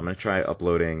 All right, I'm gonna try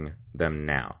uploading them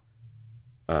now.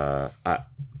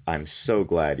 I'm I'm so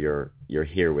glad you're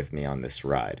here with me on this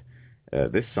ride.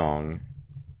 This song,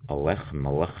 Alech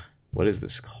Malech, what is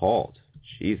this called?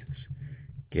 Jesus.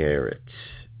 Garrett.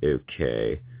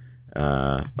 Okay.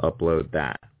 Upload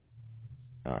that.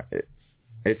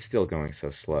 It's still going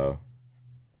so slow.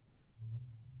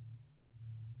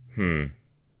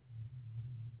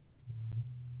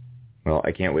 Well,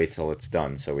 I can't wait till it's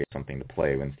done so we have something to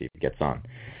play when Steve gets on.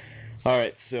 All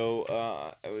right, so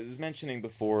I was mentioning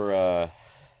before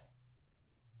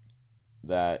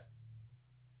that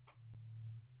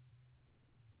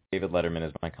David Letterman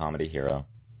is my comedy hero,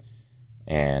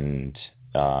 and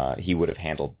he would have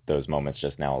handled those moments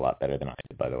just now a lot better than I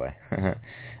did, by the way.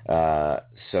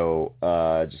 So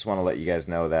just want to let you guys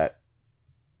know that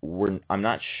I'm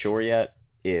not sure yet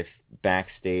if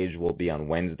Backstage will be on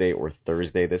Wednesday or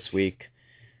Thursday this week.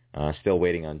 Still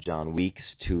waiting on John Weeks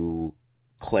to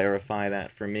clarify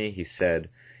that for me. He said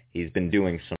he's been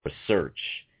doing some research,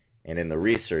 and in the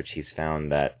research he's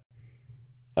found that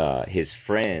his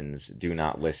friends do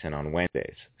not listen on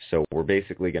Wednesdays. So we're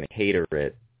basically going to cater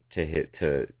it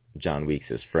to John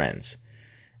Weeks' friends.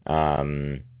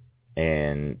 And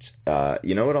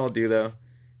you know what I'll do, though,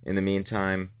 in the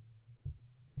meantime,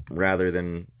 rather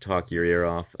than talk your ear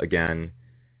off again,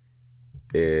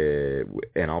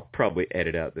 and I'll probably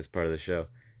edit out this part of the show,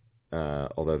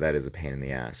 although that is a pain in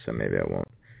the ass, so maybe I won't.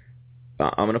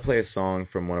 I'm going to play a song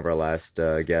from one of our last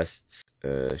guests,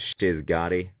 Shiz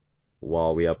Gotti,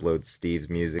 while we upload Steve's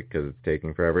music because it's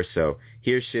taking forever. So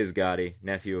here's Shiz Gotti,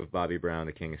 nephew of Bobby Brown,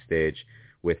 the king of stage,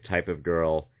 with Type of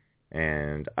Girl,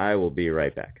 and I will be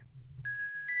right back.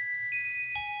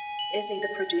 Izzy, the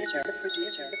producer. I just had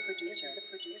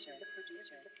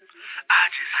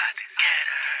to get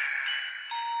her.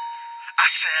 I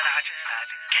said I just had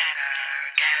to get her.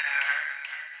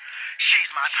 She's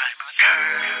my type of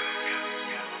girl.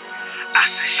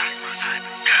 I said she's my type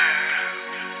of girl.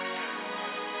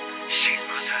 She's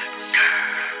my type of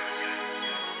girl.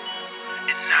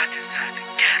 And I just had to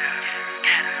get her.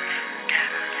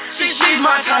 She's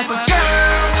my type of girl.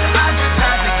 I just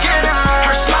had to get her.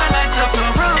 Her smile lights up the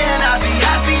room, and I'll be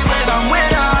happy when I'm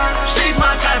with her. She's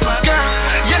my type of girl.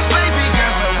 Yes, baby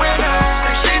girl's a winner.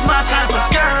 She's my type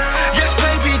of girl. Yes,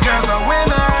 baby girl's a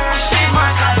winner. She's my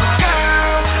type of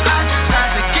girl. I just had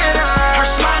to get her. Her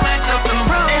smile lights up the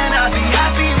room, and I'll be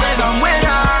happy when I'm with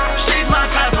her. She's my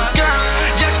type of girl.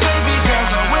 Yes, baby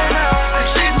girl's a winner.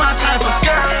 She's my type of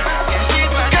girl.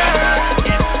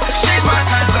 She's my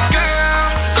type of girl.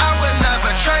 I would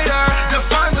never trade her.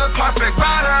 Define the perfect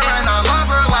rider, and I love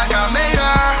her like I made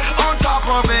her. On top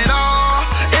of it all,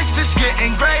 it's just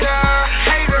getting greater.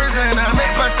 Haters in the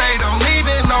mix, but they don't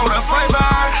even know the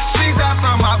flavor. She's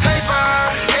after my paper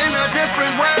in a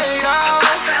different way, though.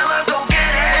 I tell her go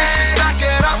get it. And she stack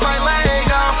it up like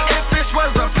Lego. If this was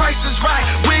the Price is Right,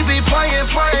 we be playing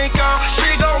Playco. She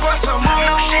gon' run some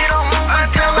moves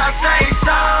until I say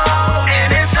so. And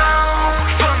it's on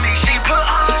for me. She put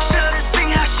on. Should've seen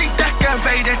how she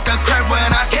decorated the crib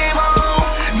when I came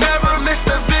home. Never missed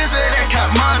a visit and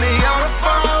kept money on the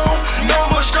phone. No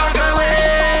more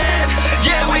struggling.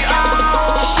 Yeah, we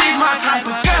all. She's my type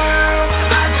of girl.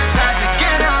 I just had to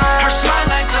get her. Her smile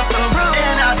lights up the room,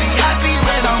 and I'll be happy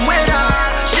when I'm with her.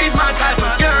 She's my type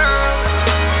of girl.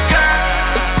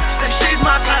 Say she's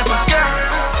my type of girl.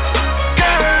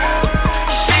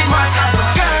 She's my type of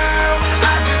girl.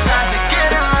 I just had to get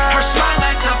her. Her smile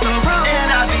lights up the room, and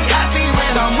I'll be happy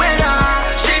when I'm with her.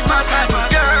 She's my type of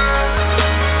girl.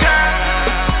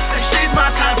 Say she's my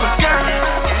type of girl.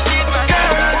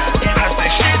 I say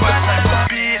she's my type of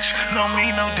bitch. No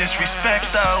mean no disrespect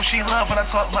though. She love when I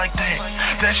talk like that.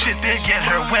 That shit did get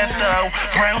her wet though.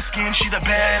 Brown skin, she the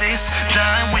baddest.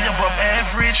 Giant way above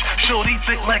average. Shorty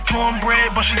thick like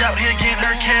cornbread, but she out here getting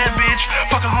her cabbage.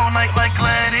 Fuck her all night like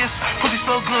Gladys. Pussy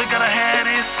so good, gotta have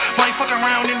this. Might fuck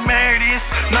around and marry this.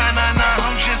 Nah,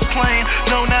 I'm just playing.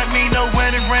 No, not me, no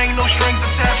wedding ring, no strings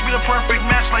attached. We the perfect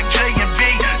match like J and B,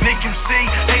 Nick and C,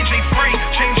 AJ Free.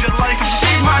 Change your life if you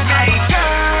see my name. Girl,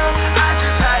 I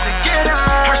just had to get her.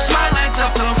 Her smile lights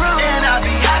up the room, and I'll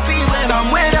be happy when I'm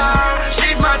with her.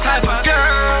 She's my type of girl.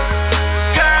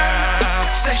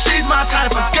 Say she's my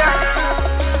type of girl.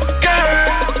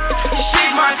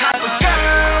 She's my type of girl.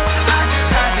 I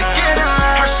just had to get her.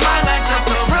 Her smile lights up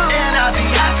the room, and I'll be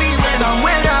happy when I'm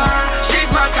with her. She's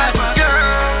my type of girl.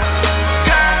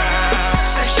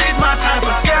 Say she's my type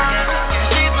of girl.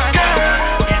 She's my type.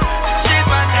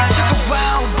 It took a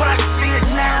while, but I see it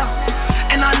now.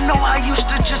 And I know I used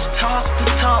to just talk the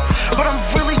talk, but I'm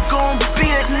really gon' be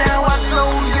it now. I know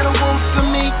you're the one for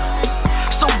me.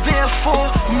 So therefore,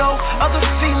 no other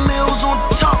females on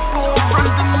top or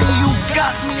under me. You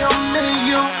got me, I'm into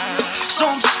you. So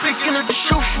I'm speaking the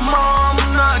truth, Mom.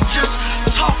 I'm not just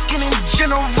talking in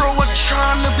general or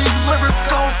trying to be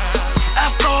lyrical.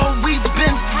 After all we've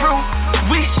been through,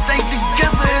 we stay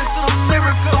together. It's a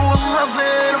miracle, a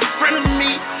lover, a friend of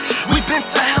me. We've been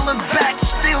to hell and back,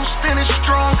 still standing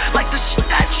strong like the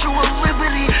Statue of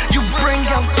Liberty. You bring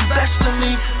out the best of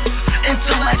me,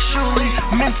 intellectually,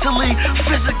 mentally,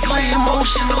 physically,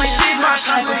 emotionally. She's my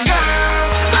type of girl.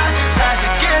 I just had to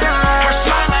get her. Her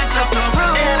smile lights up the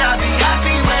room, and I'll be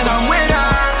happy when I'm with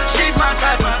her. She's my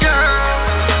type of girl.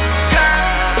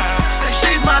 Say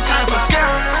she's my type of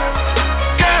girl.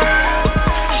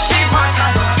 She's my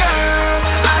type of girl.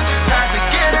 I just had to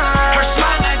get her. Her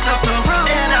smile lights up the room,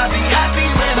 and I'll be happy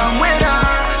when I'm with her.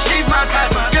 She's my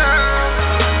type of girl.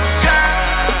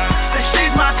 Say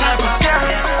she's my type of girl.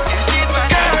 She's my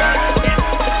type of girl.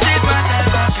 She's my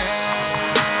type of girl.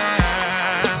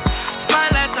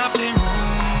 Smile lights up the room.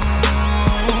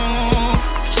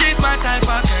 She's my type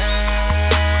of girl.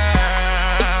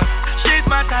 She's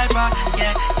my type of,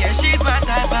 yeah, she's my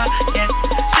type of,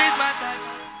 she's my type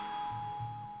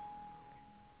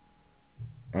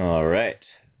of. All right.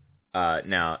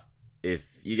 Now, if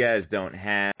you guys don't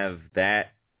have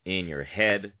that in your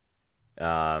head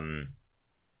for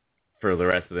the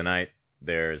rest of the night,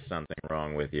 there's something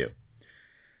wrong with you.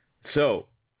 So,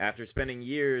 after spending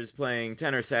years playing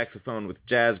tenor saxophone with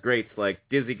jazz greats like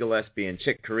Dizzy Gillespie and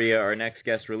Chick Corea, our next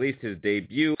guest released his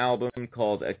debut album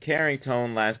called A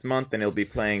Carrington last month, and he'll be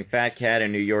playing Fat Cat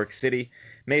in New York City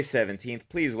May 17th.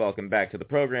 Please welcome back to the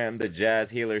program the jazz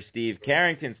healer Steve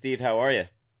Carrington. Steve, how are you?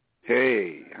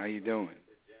 Hey, how you doing?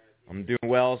 I'm doing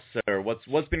well, sir.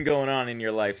 What's been going on in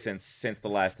your life since the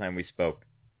last time we spoke?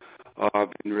 I've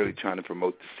been really trying to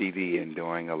promote the CD and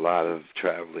doing a lot of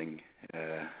traveling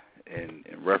in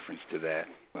reference to that.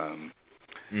 A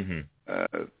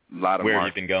lot of Where have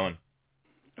you been going?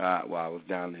 Well, I was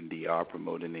down in DR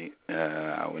promoting it.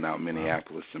 I went out in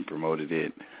Minneapolis and promoted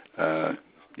it.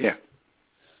 Yeah.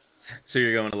 So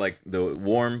you're going to like the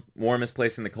warmest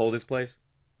place and the coldest place?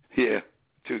 Yeah,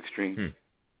 two extremes.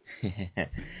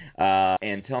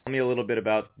 And tell me a little bit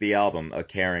about the album, A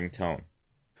Carrington.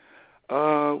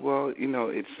 Well,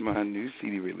 it's my new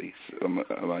CD release,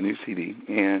 my new CD,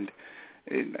 and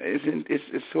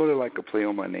it's sort of like a play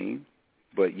on my name,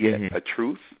 but yet a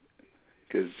truth,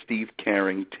 because Steve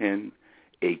Carrington,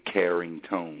 A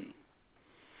Carrington.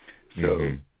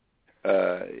 So,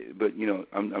 but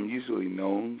I'm usually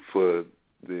known for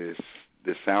the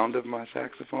sound of my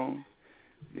saxophone.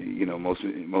 Most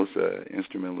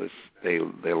instrumentalists they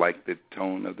like the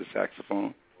tone of the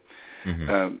saxophone.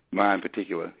 Mine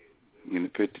particularly,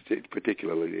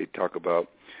 they talk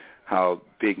about how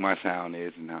big my sound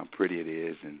is and how pretty it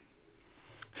is, and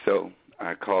so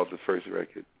I called the first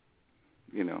record,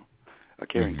 A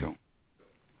Carrington.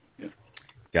 Yeah.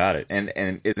 Got it.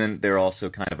 And isn't there also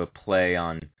kind of a play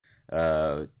on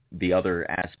the other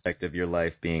aspect of your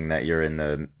life being that you're in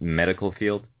the medical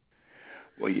field?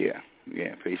 Well, yeah,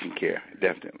 patient care,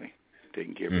 definitely.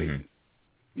 Taking care of patients.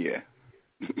 Yeah.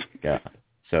 Yeah.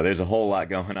 So there's a whole lot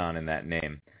going on in that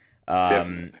name.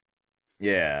 Definitely.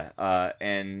 Yeah.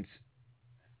 And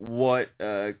what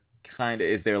kind of,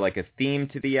 is there like a theme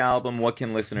to the album? What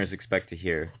can listeners expect to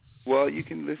hear? Well, you're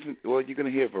going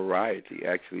to hear variety.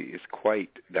 Actually, it's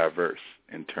quite diverse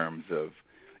in terms of,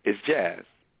 it's jazz,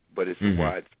 but it's a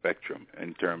wide spectrum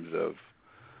in terms of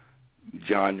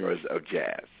genres of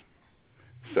jazz.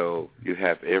 So you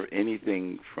have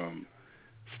anything from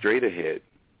straight ahead,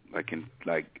 like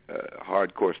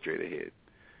hardcore straight ahead,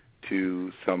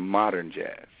 to some modern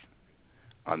jazz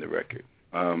on the record.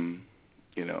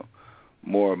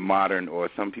 More modern, or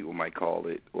some people might call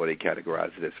it, or they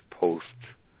categorize it as post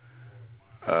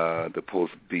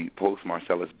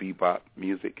Marcellus bebop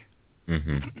music.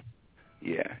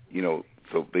 Yeah,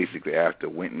 so basically after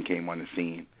Winton came on the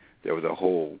scene, there was a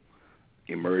whole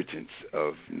emergence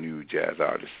of new jazz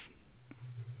artists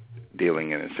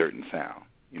dealing in a certain sound.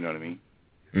 You know what I mean?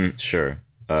 Sure.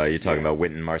 You're talking about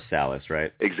Winton Marsalis,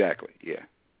 right? Exactly, yeah.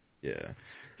 Yeah.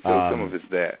 So some of it's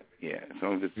that, yeah.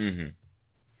 Some of it's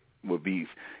would be,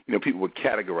 people would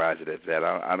categorize it as that.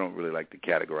 I don't really like to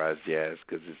categorize jazz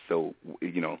because it's so,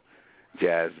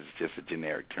 jazz is just a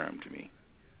generic term to me.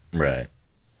 Right.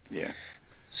 Yeah.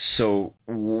 So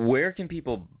where can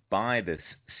people buy this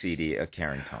CD, A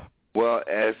Carrington? Well,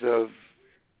 as of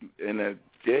in a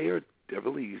day or, I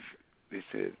believe, they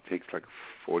said it takes like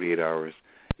 48 hours.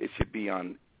 It should be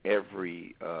on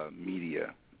every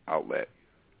media outlet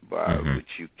by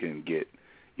which you can get,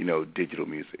 digital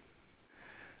music.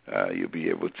 You'll be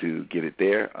able to get it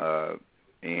there.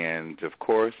 And, of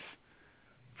course,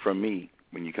 from me,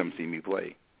 when you come see me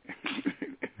play.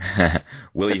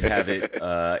 Will you have it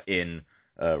in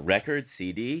record,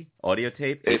 CD, audio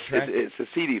tape? It's a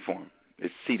CD form.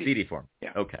 It's CD. CD form.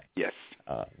 Yeah. Okay. Yes.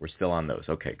 We're still on those.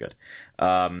 Okay, good.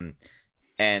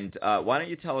 And why don't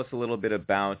you tell us a little bit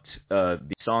about the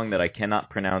song that I cannot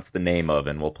pronounce the name of,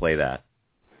 and we'll play that.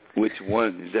 Which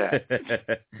one is that?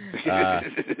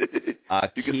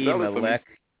 Akeemelech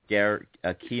Garrett.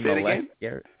 Akeemelech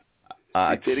Garrett.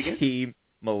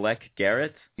 Akeemelech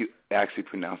Garrett. You actually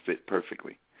pronounced it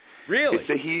perfectly. Really? It's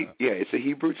a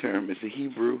Hebrew term. It's a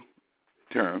Hebrew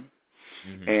term,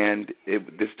 and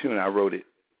this tune I wrote it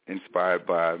inspired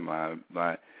by my.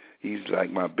 He's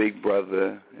like my big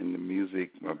brother in the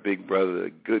music. My big brother, a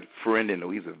good friend, and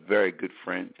he's a very good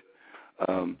friend.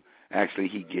 Actually,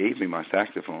 he gave me my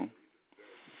saxophone.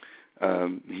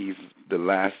 He's the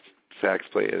last sax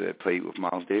player that played with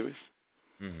Miles Davis.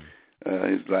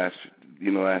 His last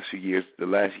few years, the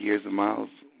last years of Miles,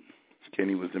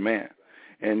 Kenny was the man.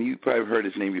 And you probably heard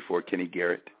his name before, Kenny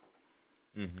Garrett.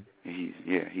 He's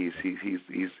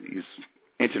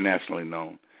internationally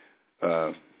known.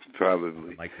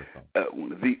 Probably microphone.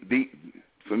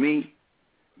 For me,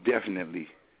 definitely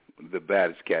the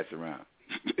baddest cats around.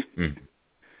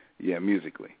 Yeah,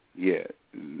 musically. Yeah,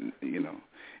 and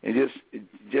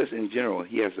just in general,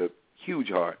 he has a huge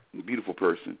heart, a beautiful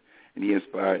person, and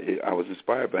I was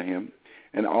inspired by him,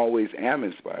 and always am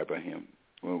inspired by him.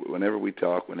 Whenever we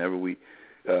talk, whenever we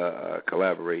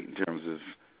collaborate in terms of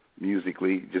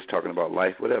musically, just talking about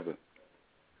life, whatever.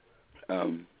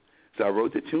 So I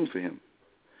wrote the tune for him,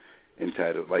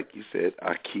 entitled, like you said,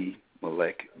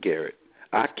 Akeemelech Garrett.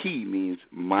 Aki means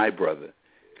my brother,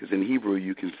 because in Hebrew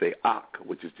you can say Ak,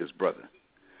 which is just brother.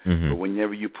 But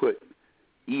whenever you put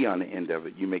E on the end of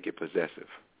it, you make it possessive.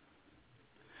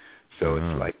 So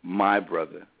it's like my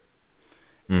brother.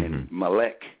 And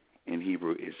Melech in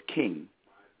Hebrew is king.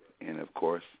 And, of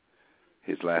course,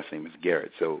 his last name is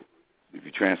Garrett. So if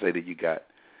you translate it, you got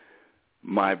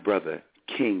my brother,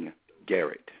 King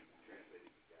Garrett.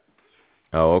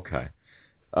 Oh, okay.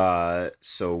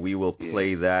 So we will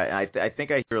play that. I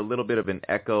think I hear a little bit of an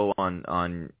echo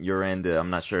on your end. I'm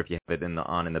not sure if you have it in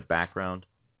the background.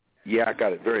 Yeah, I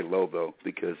got it very low, though,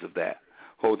 because of that.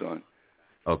 Hold on.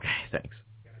 Okay, thanks.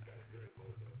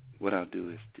 What I'll do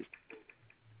is just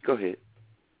go ahead.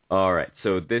 All right.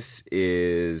 So this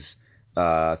is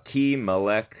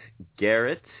Akeemelech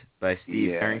Garrett by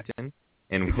Steve Carrington,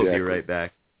 and we'll be right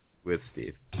back with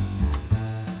Steve.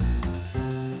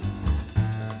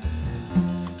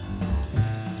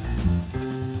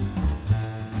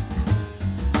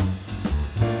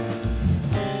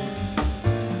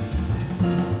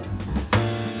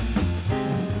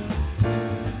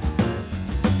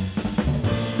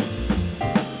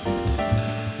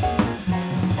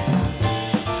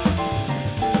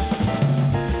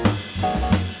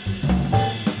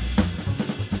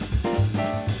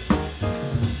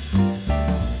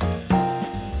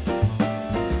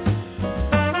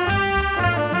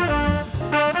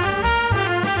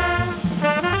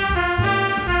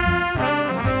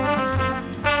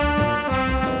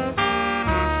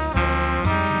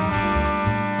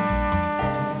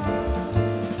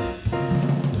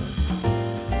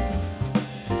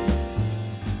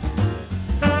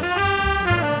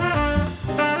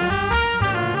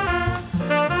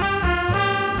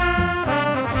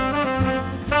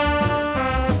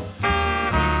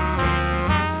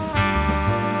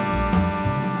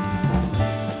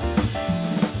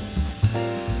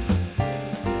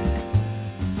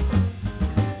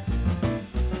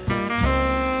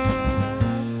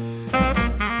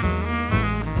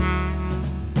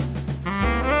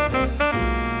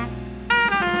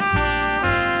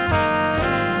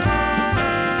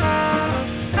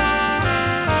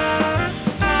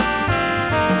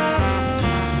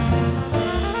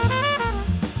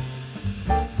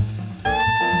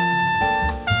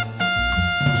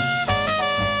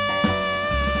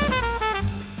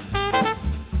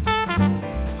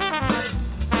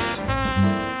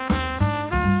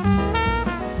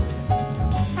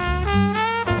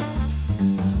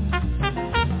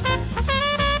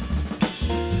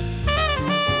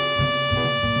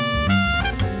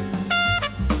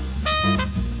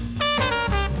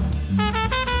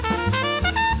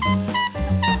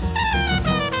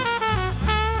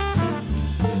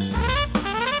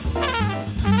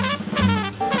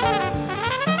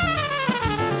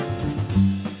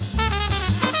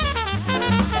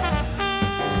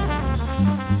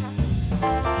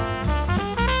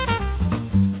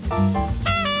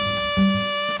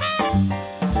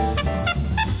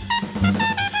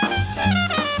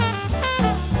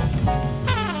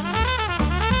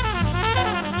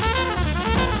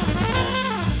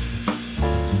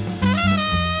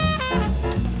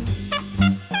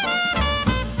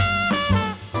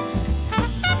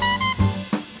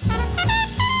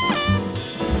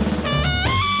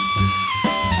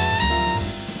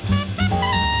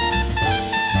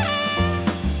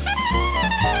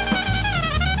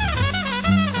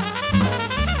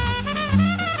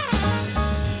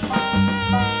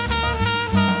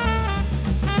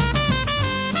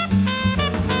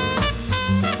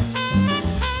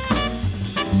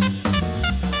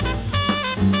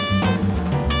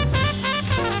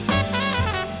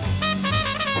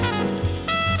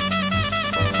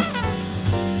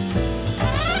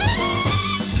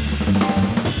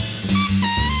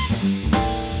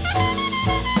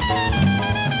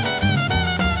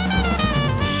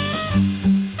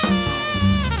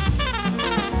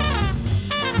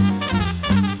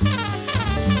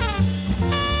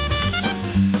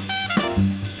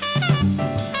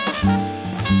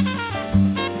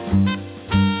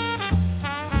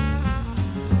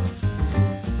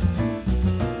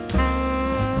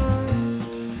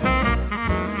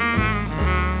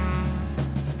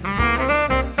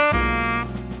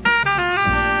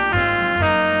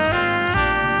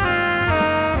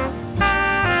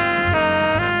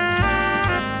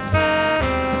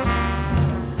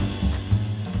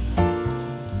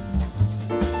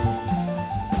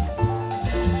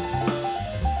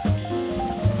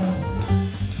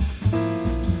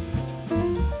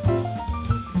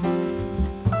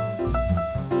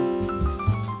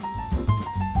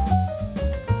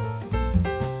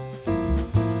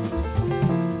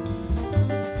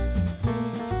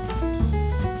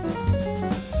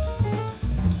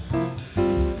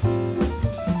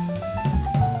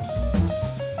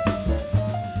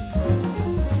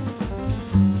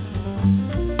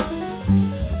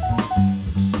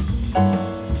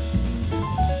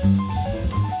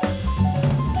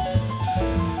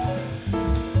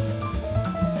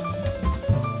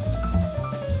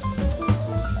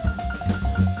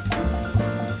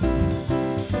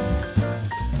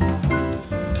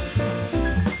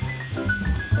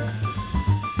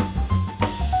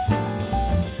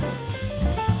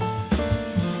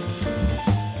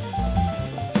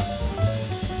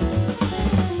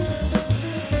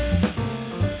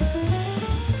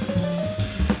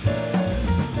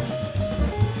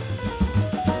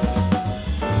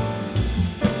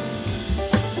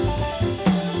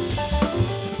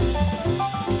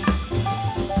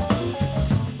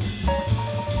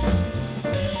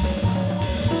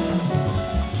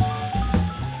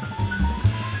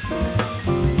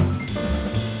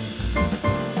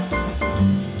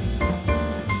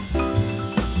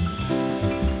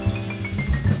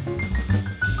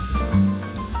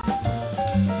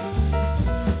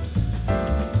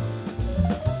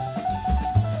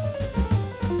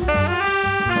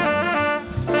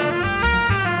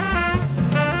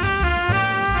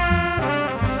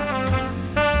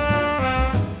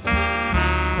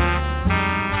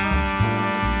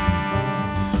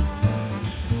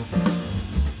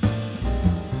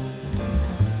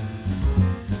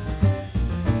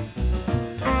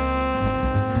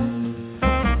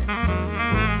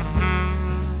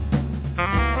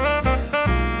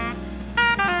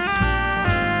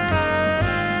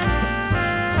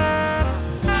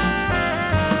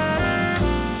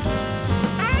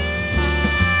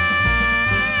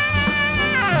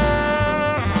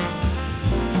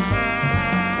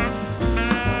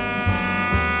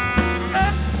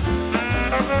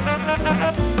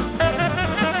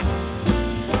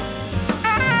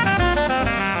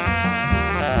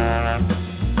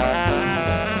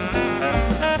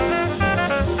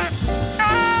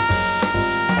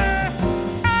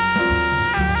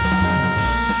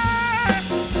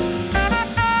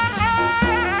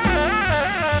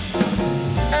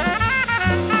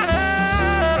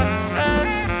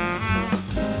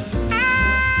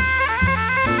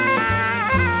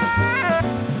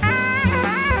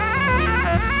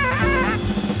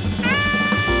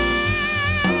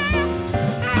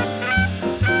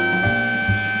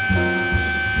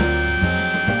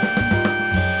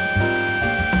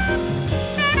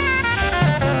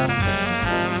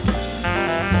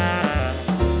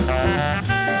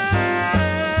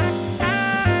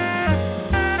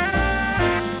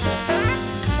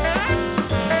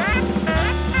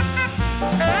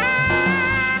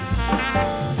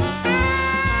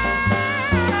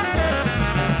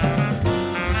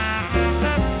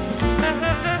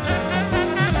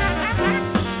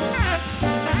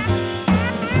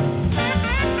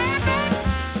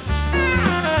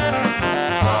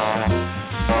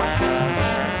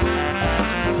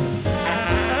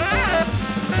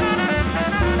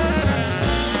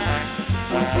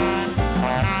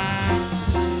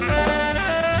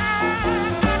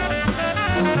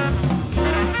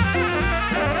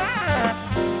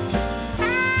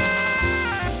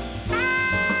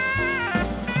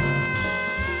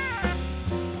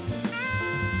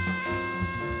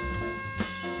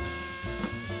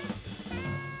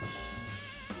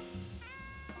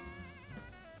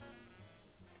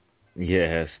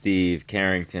 Yeah, Steve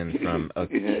Carrington from A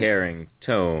Caring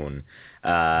Tone,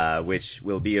 which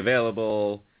will be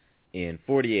available in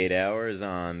 48 hours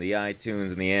on the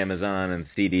iTunes and the Amazon and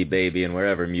CD Baby and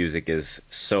wherever music is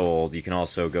sold. You can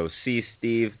also go see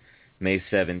Steve May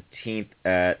 17th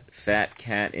at Fat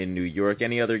Cat in New York.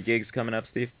 Any other gigs coming up,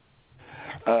 Steve?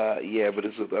 Yeah, but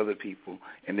it's with other people.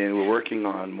 And then we're working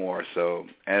on more. So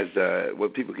as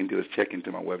what people can do is check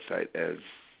into my website as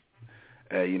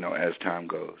time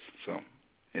goes. So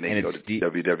and they can go to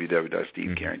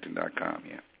www.stevecarrington.com.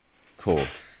 Yeah. Cool.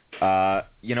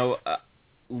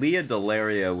 Leah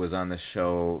Delaria was on the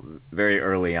show very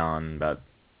early on, about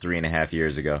 3.5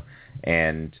 years ago,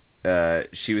 and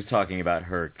she was talking about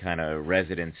her kind of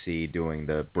residency doing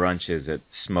the brunches at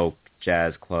Smoke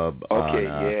Jazz Club.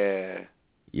 Okay,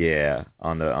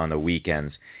 on the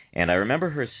weekends. And I remember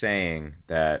her saying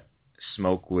that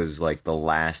Smoke was like the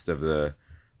last of the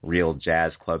real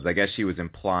jazz clubs. I guess she was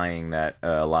implying that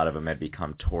a lot of them had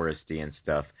become touristy and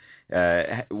stuff.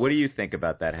 What do you think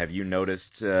about that? Have you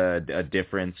noticed a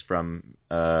difference from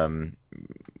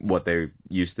what they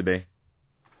used to be?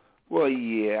 Well,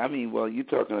 yeah. I mean, you're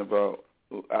talking about,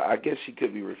 I guess she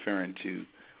could be referring to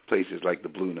places like the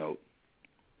Blue Note.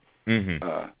 Mm-hmm.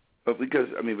 But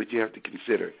you have to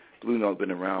consider, Blue Note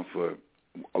been around for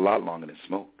a lot longer than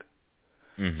Smoke.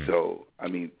 Mm-hmm. So, I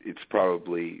mean, it's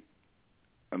probably,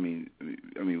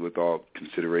 with all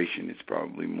consideration, it's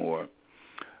probably more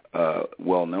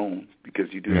well known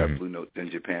because you do have Blue Notes in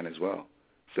Japan as well.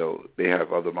 So they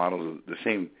have other models of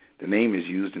the name is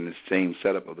used in the same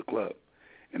setup of the club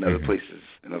in other places,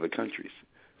 in other countries.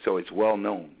 So it's well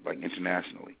known, like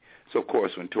internationally. So of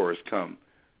course, when tourists come,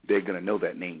 they're going to know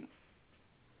that name.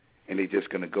 And they're just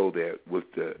going to go there with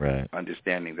the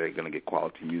understanding that they're going to get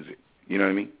quality music. You know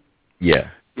what I mean?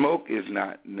 Yeah. Smoke is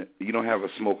not, you don't have a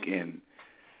Smoke in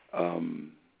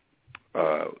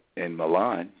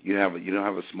Milan. You don't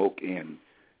have a Smoke in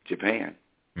Japan.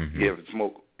 Mm-hmm. You have a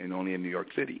Smoke only in New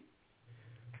York City.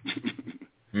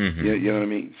 Mm-hmm. You know what I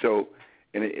mean? So,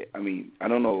 I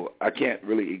don't know. I can't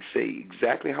really say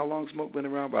exactly how long Smoke been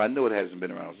around, but I know it hasn't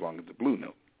been around as long as the Blue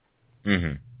Note.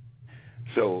 Mm-hmm.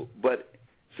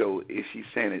 So if she's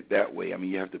saying it that way,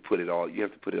 you have to put it all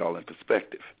in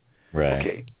perspective. Right.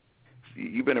 Okay.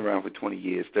 You've been around for 20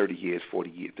 years, 30 years, 40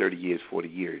 years, 30 years, 40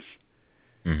 years.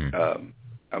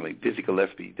 Mm-hmm. Dizzy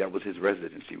Gillespie, that was his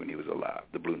residency when he was alive,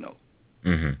 the Blue Note.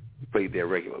 Mm-hmm. He played there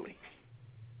regularly.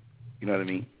 You know what I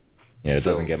mean? Yeah, it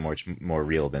doesn't get much more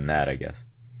real than that, I guess.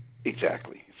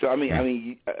 Exactly. So,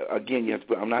 again, you have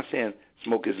to I'm not saying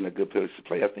Smoke isn't a good place to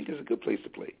play. I think it's a good place to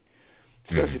play,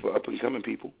 especially for up-and-coming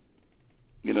people.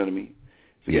 You know what I mean?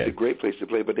 So it's a great place to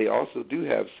play, but they also do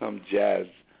have some jazz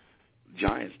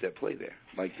giants that play there.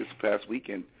 Like this past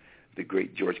weekend, the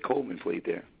great George Coleman played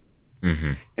there.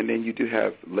 Mm-hmm. And then you do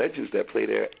have legends that play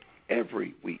there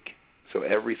every week. So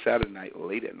every Saturday night or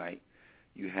late at night,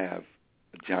 you have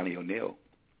Johnny O'Neill.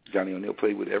 Johnny O'Neill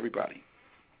played with everybody.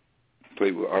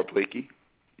 Played with Art Blakey.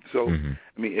 So,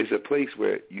 it's a place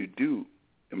where you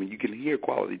can hear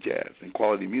quality jazz and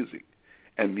quality music,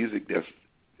 and music that's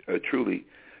truly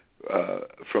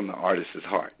from the artist's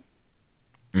heart.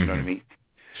 You know what I mean?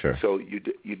 Sure. So you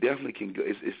definitely can go.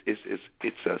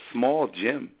 It's a small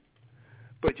gym,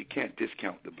 but you can't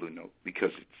discount the Blue Note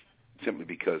because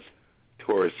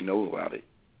tourists know about it.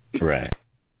 Right.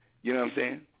 You know what I'm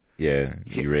saying? Yeah,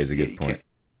 you raise a good point.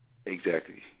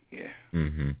 Exactly. Yeah.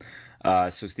 Mm-hmm.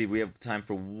 So, Steve, we have time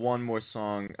for one more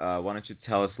song. Why don't you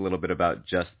tell us a little bit about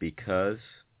Just Because?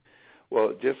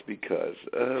 Well, Just Because.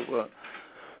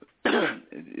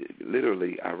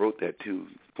 Literally, I wrote that too,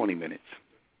 20 minutes,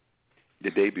 the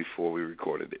day before we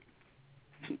recorded it.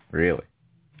 Really?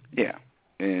 Yeah.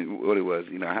 And what it was,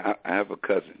 I have a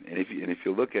cousin, and if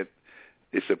you look at,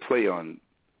 it's a play on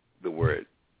the word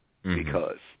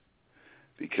because,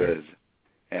 and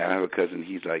I have a cousin.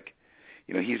 He's like,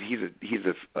 he's a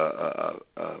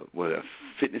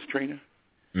fitness trainer.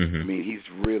 Mm-hmm. He's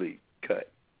really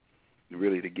cut,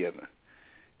 really together,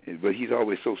 but he's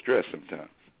always so stressed sometimes.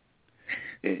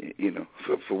 And,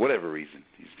 for whatever reason,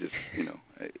 he's just,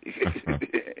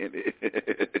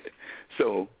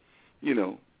 So,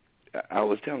 I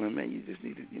was telling him, man, you just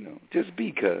need to, just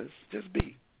be, just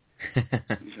be.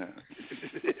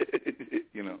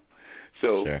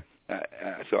 So, sure.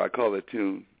 So I call the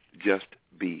tune Just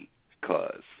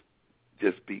Because.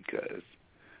 Just Because.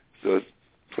 So it's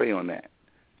play on that.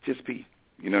 Just be.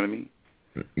 You know what I mean?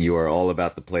 You are all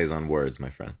about the plays on words, my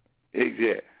friend.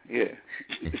 Yeah.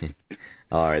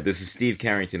 All right, this is Steve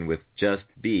Carrington with Just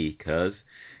Because,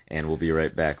 and we'll be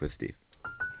right back with Steve.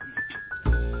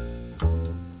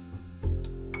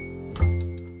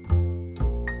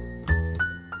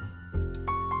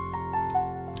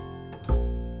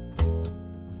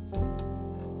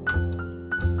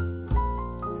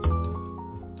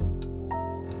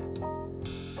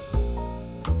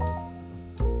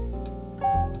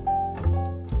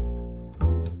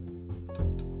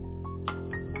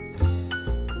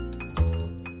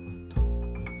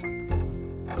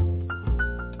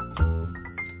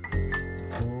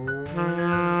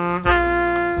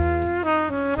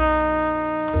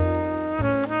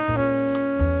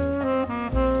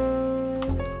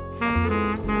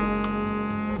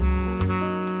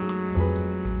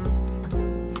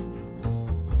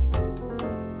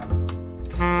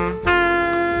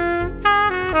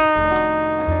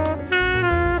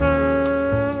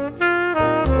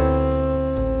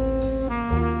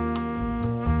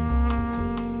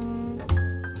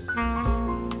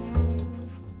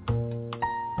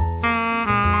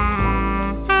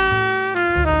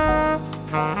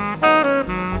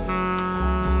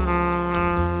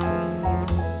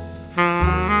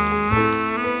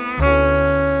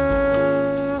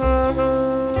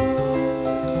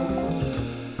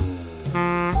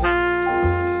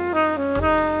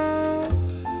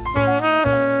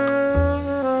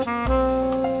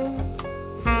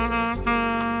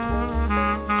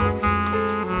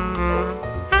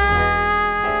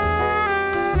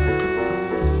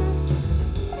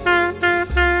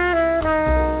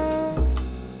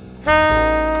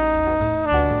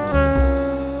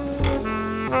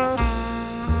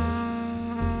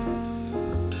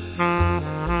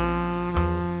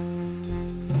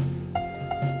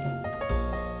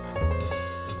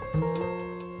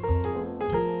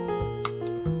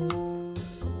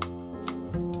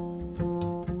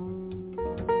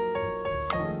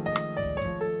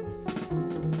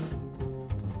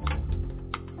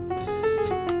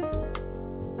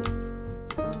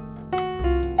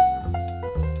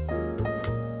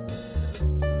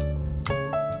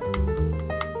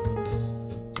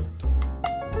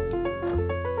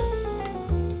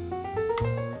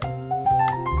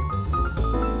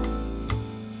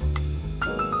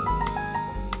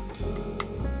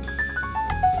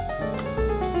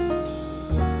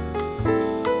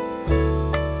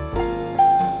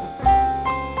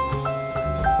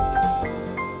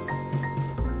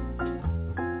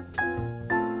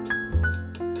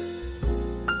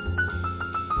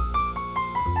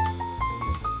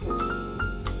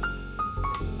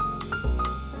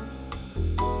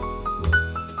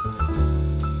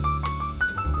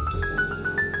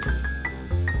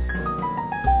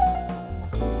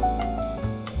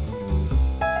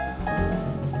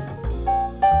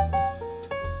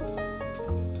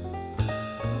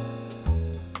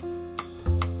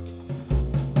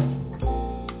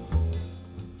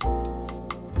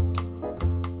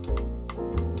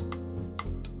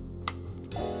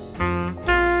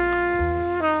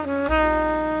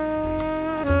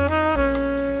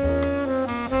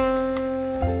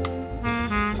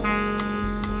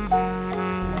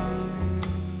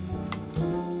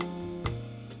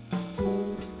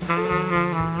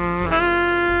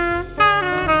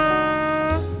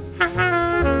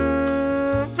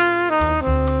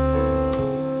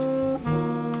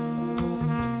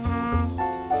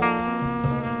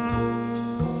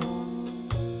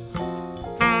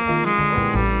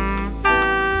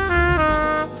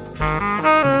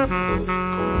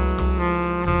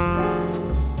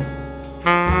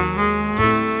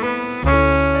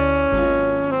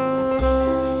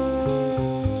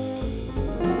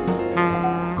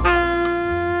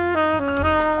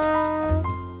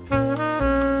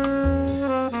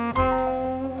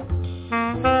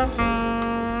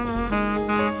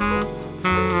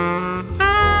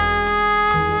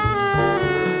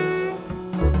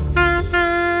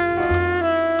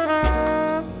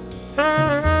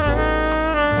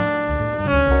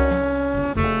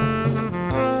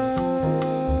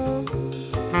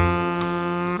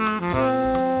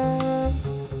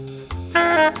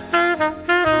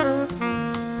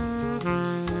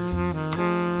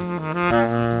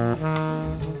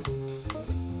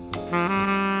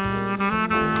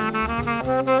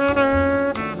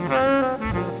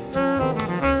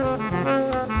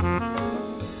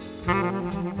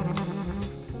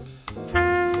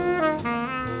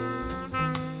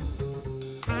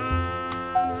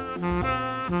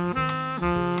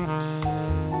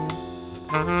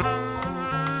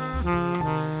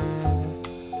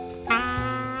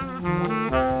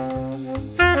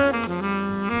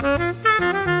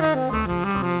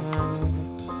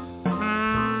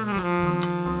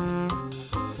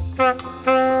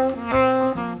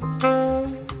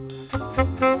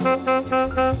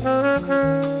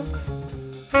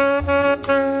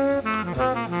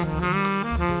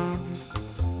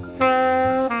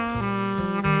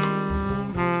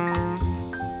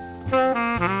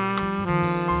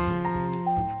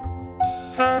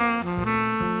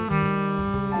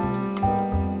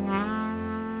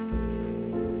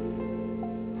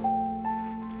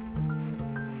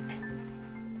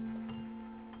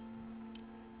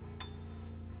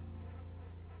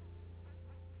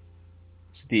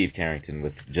 Steve Carrington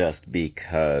with Just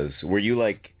Because. Were you,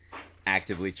 like,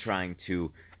 actively trying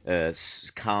to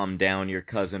calm down your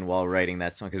cousin while writing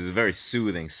that song? Because it's a very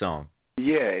soothing song.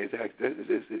 Yeah,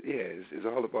 it's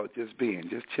all about just being,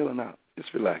 just chilling out.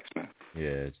 Just relax, man.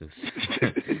 Yeah,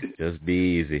 just be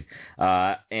easy.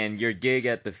 And your gig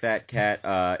at the Fat Cat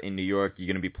in New York, you're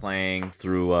going to be playing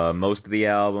through most of the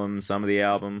album, some of the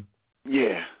album?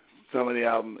 Yeah, some of the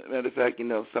album. Matter of fact,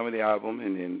 some of the album,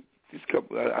 and then just a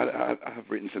couple. I've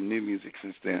written some new music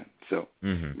since then, so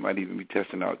might even be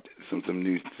testing out some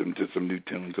new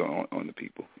tunes on the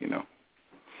people.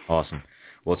 Awesome.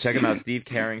 Well, check him out,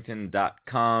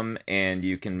 stevecarrington.com, and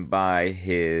you can buy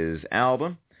his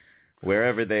album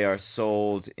wherever they are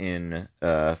sold in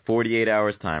 48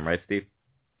 hours' time, right, Steve?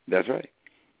 That's right.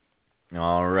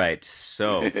 All right.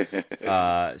 So,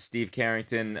 Steve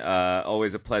Carrington,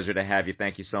 always a pleasure to have you.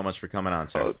 Thank you so much for coming on,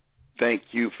 sir. Thank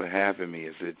you for having me.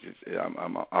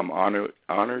 I'm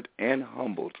honored and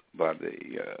humbled by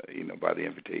the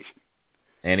invitation.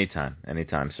 Anytime,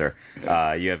 sir.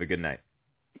 You have a good night.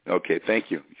 Okay,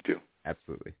 thank you. You too.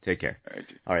 Absolutely. Take care.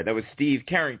 All right, that was Steve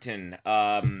Carrington.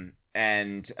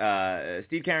 And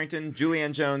Steve Carrington,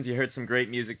 Juliane Jones, you heard some great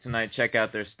music tonight. Check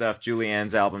out their stuff.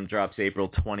 Julianne's album drops April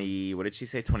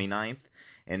 29th?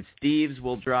 And Steve's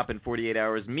will drop in 48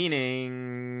 hours,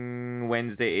 meaning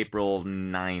Wednesday, April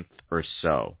 9th or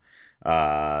so.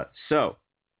 So,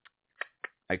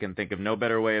 I can think of no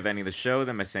better way of ending the show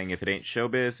than by saying, if it ain't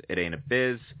showbiz, it ain't a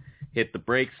biz. Hit the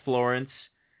brakes, Florence.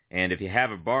 And if you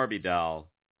have a Barbie doll,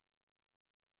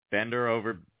 bend her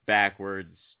over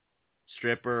backwards,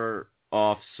 strip her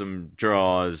off some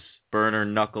drawers, burn her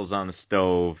knuckles on the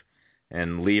stove,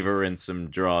 and leave her in some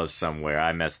drawers somewhere.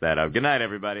 I messed that up. Good night,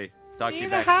 everybody. Talk to you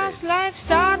backstage. The house lights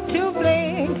start to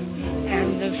blink,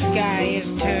 and the sky is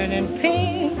turning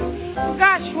pink.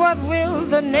 Gosh, what will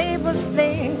the neighbors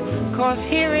think? 'Cause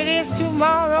here it is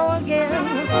tomorrow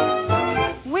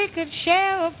again. We could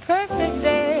share a perfect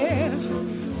day,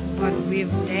 but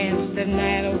we've danced the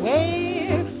night away.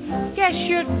 Guess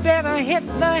you'd better hit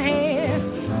the hay,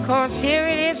 'cause here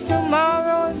it is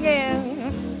tomorrow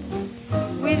again.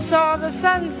 We saw the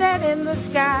sunset in the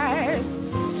sky,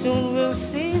 soon we'll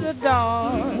see the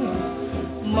dawn.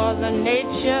 Mother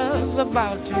Nature's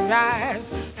about to rise,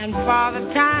 and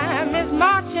Father Time is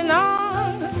marching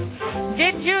on.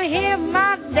 Did you hear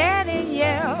my daddy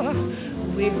yell?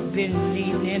 We've been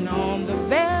leaning on the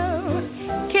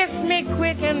bell. Kiss me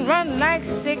quick and run like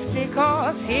 60,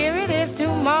 'cause here it is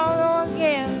tomorrow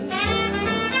again.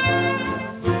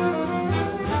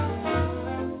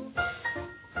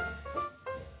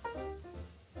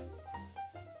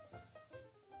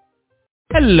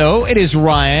 Hello, it is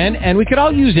Ryan, and we could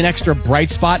all use an extra bright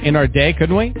spot in our day,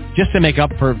 couldn't we? Just to make up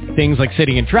for things like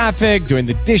sitting in traffic, doing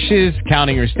the dishes,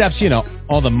 counting your steps, you know,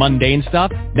 all the mundane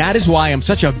stuff. That is why I'm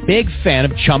such a big fan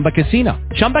of Chumba Casino.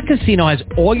 Chumba Casino has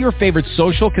all your favorite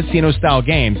social casino-style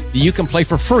games that you can play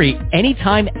for free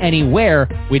anytime, anywhere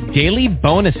with daily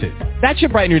bonuses. That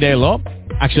should brighten your day a little.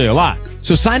 Actually, a lot.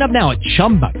 So sign up now at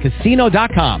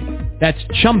ChumbaCasino.com. That's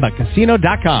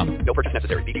ChumbaCasino.com. No purchase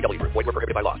necessary. VGW Group. Void where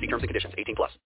prohibited by law. See terms and conditions. 18+.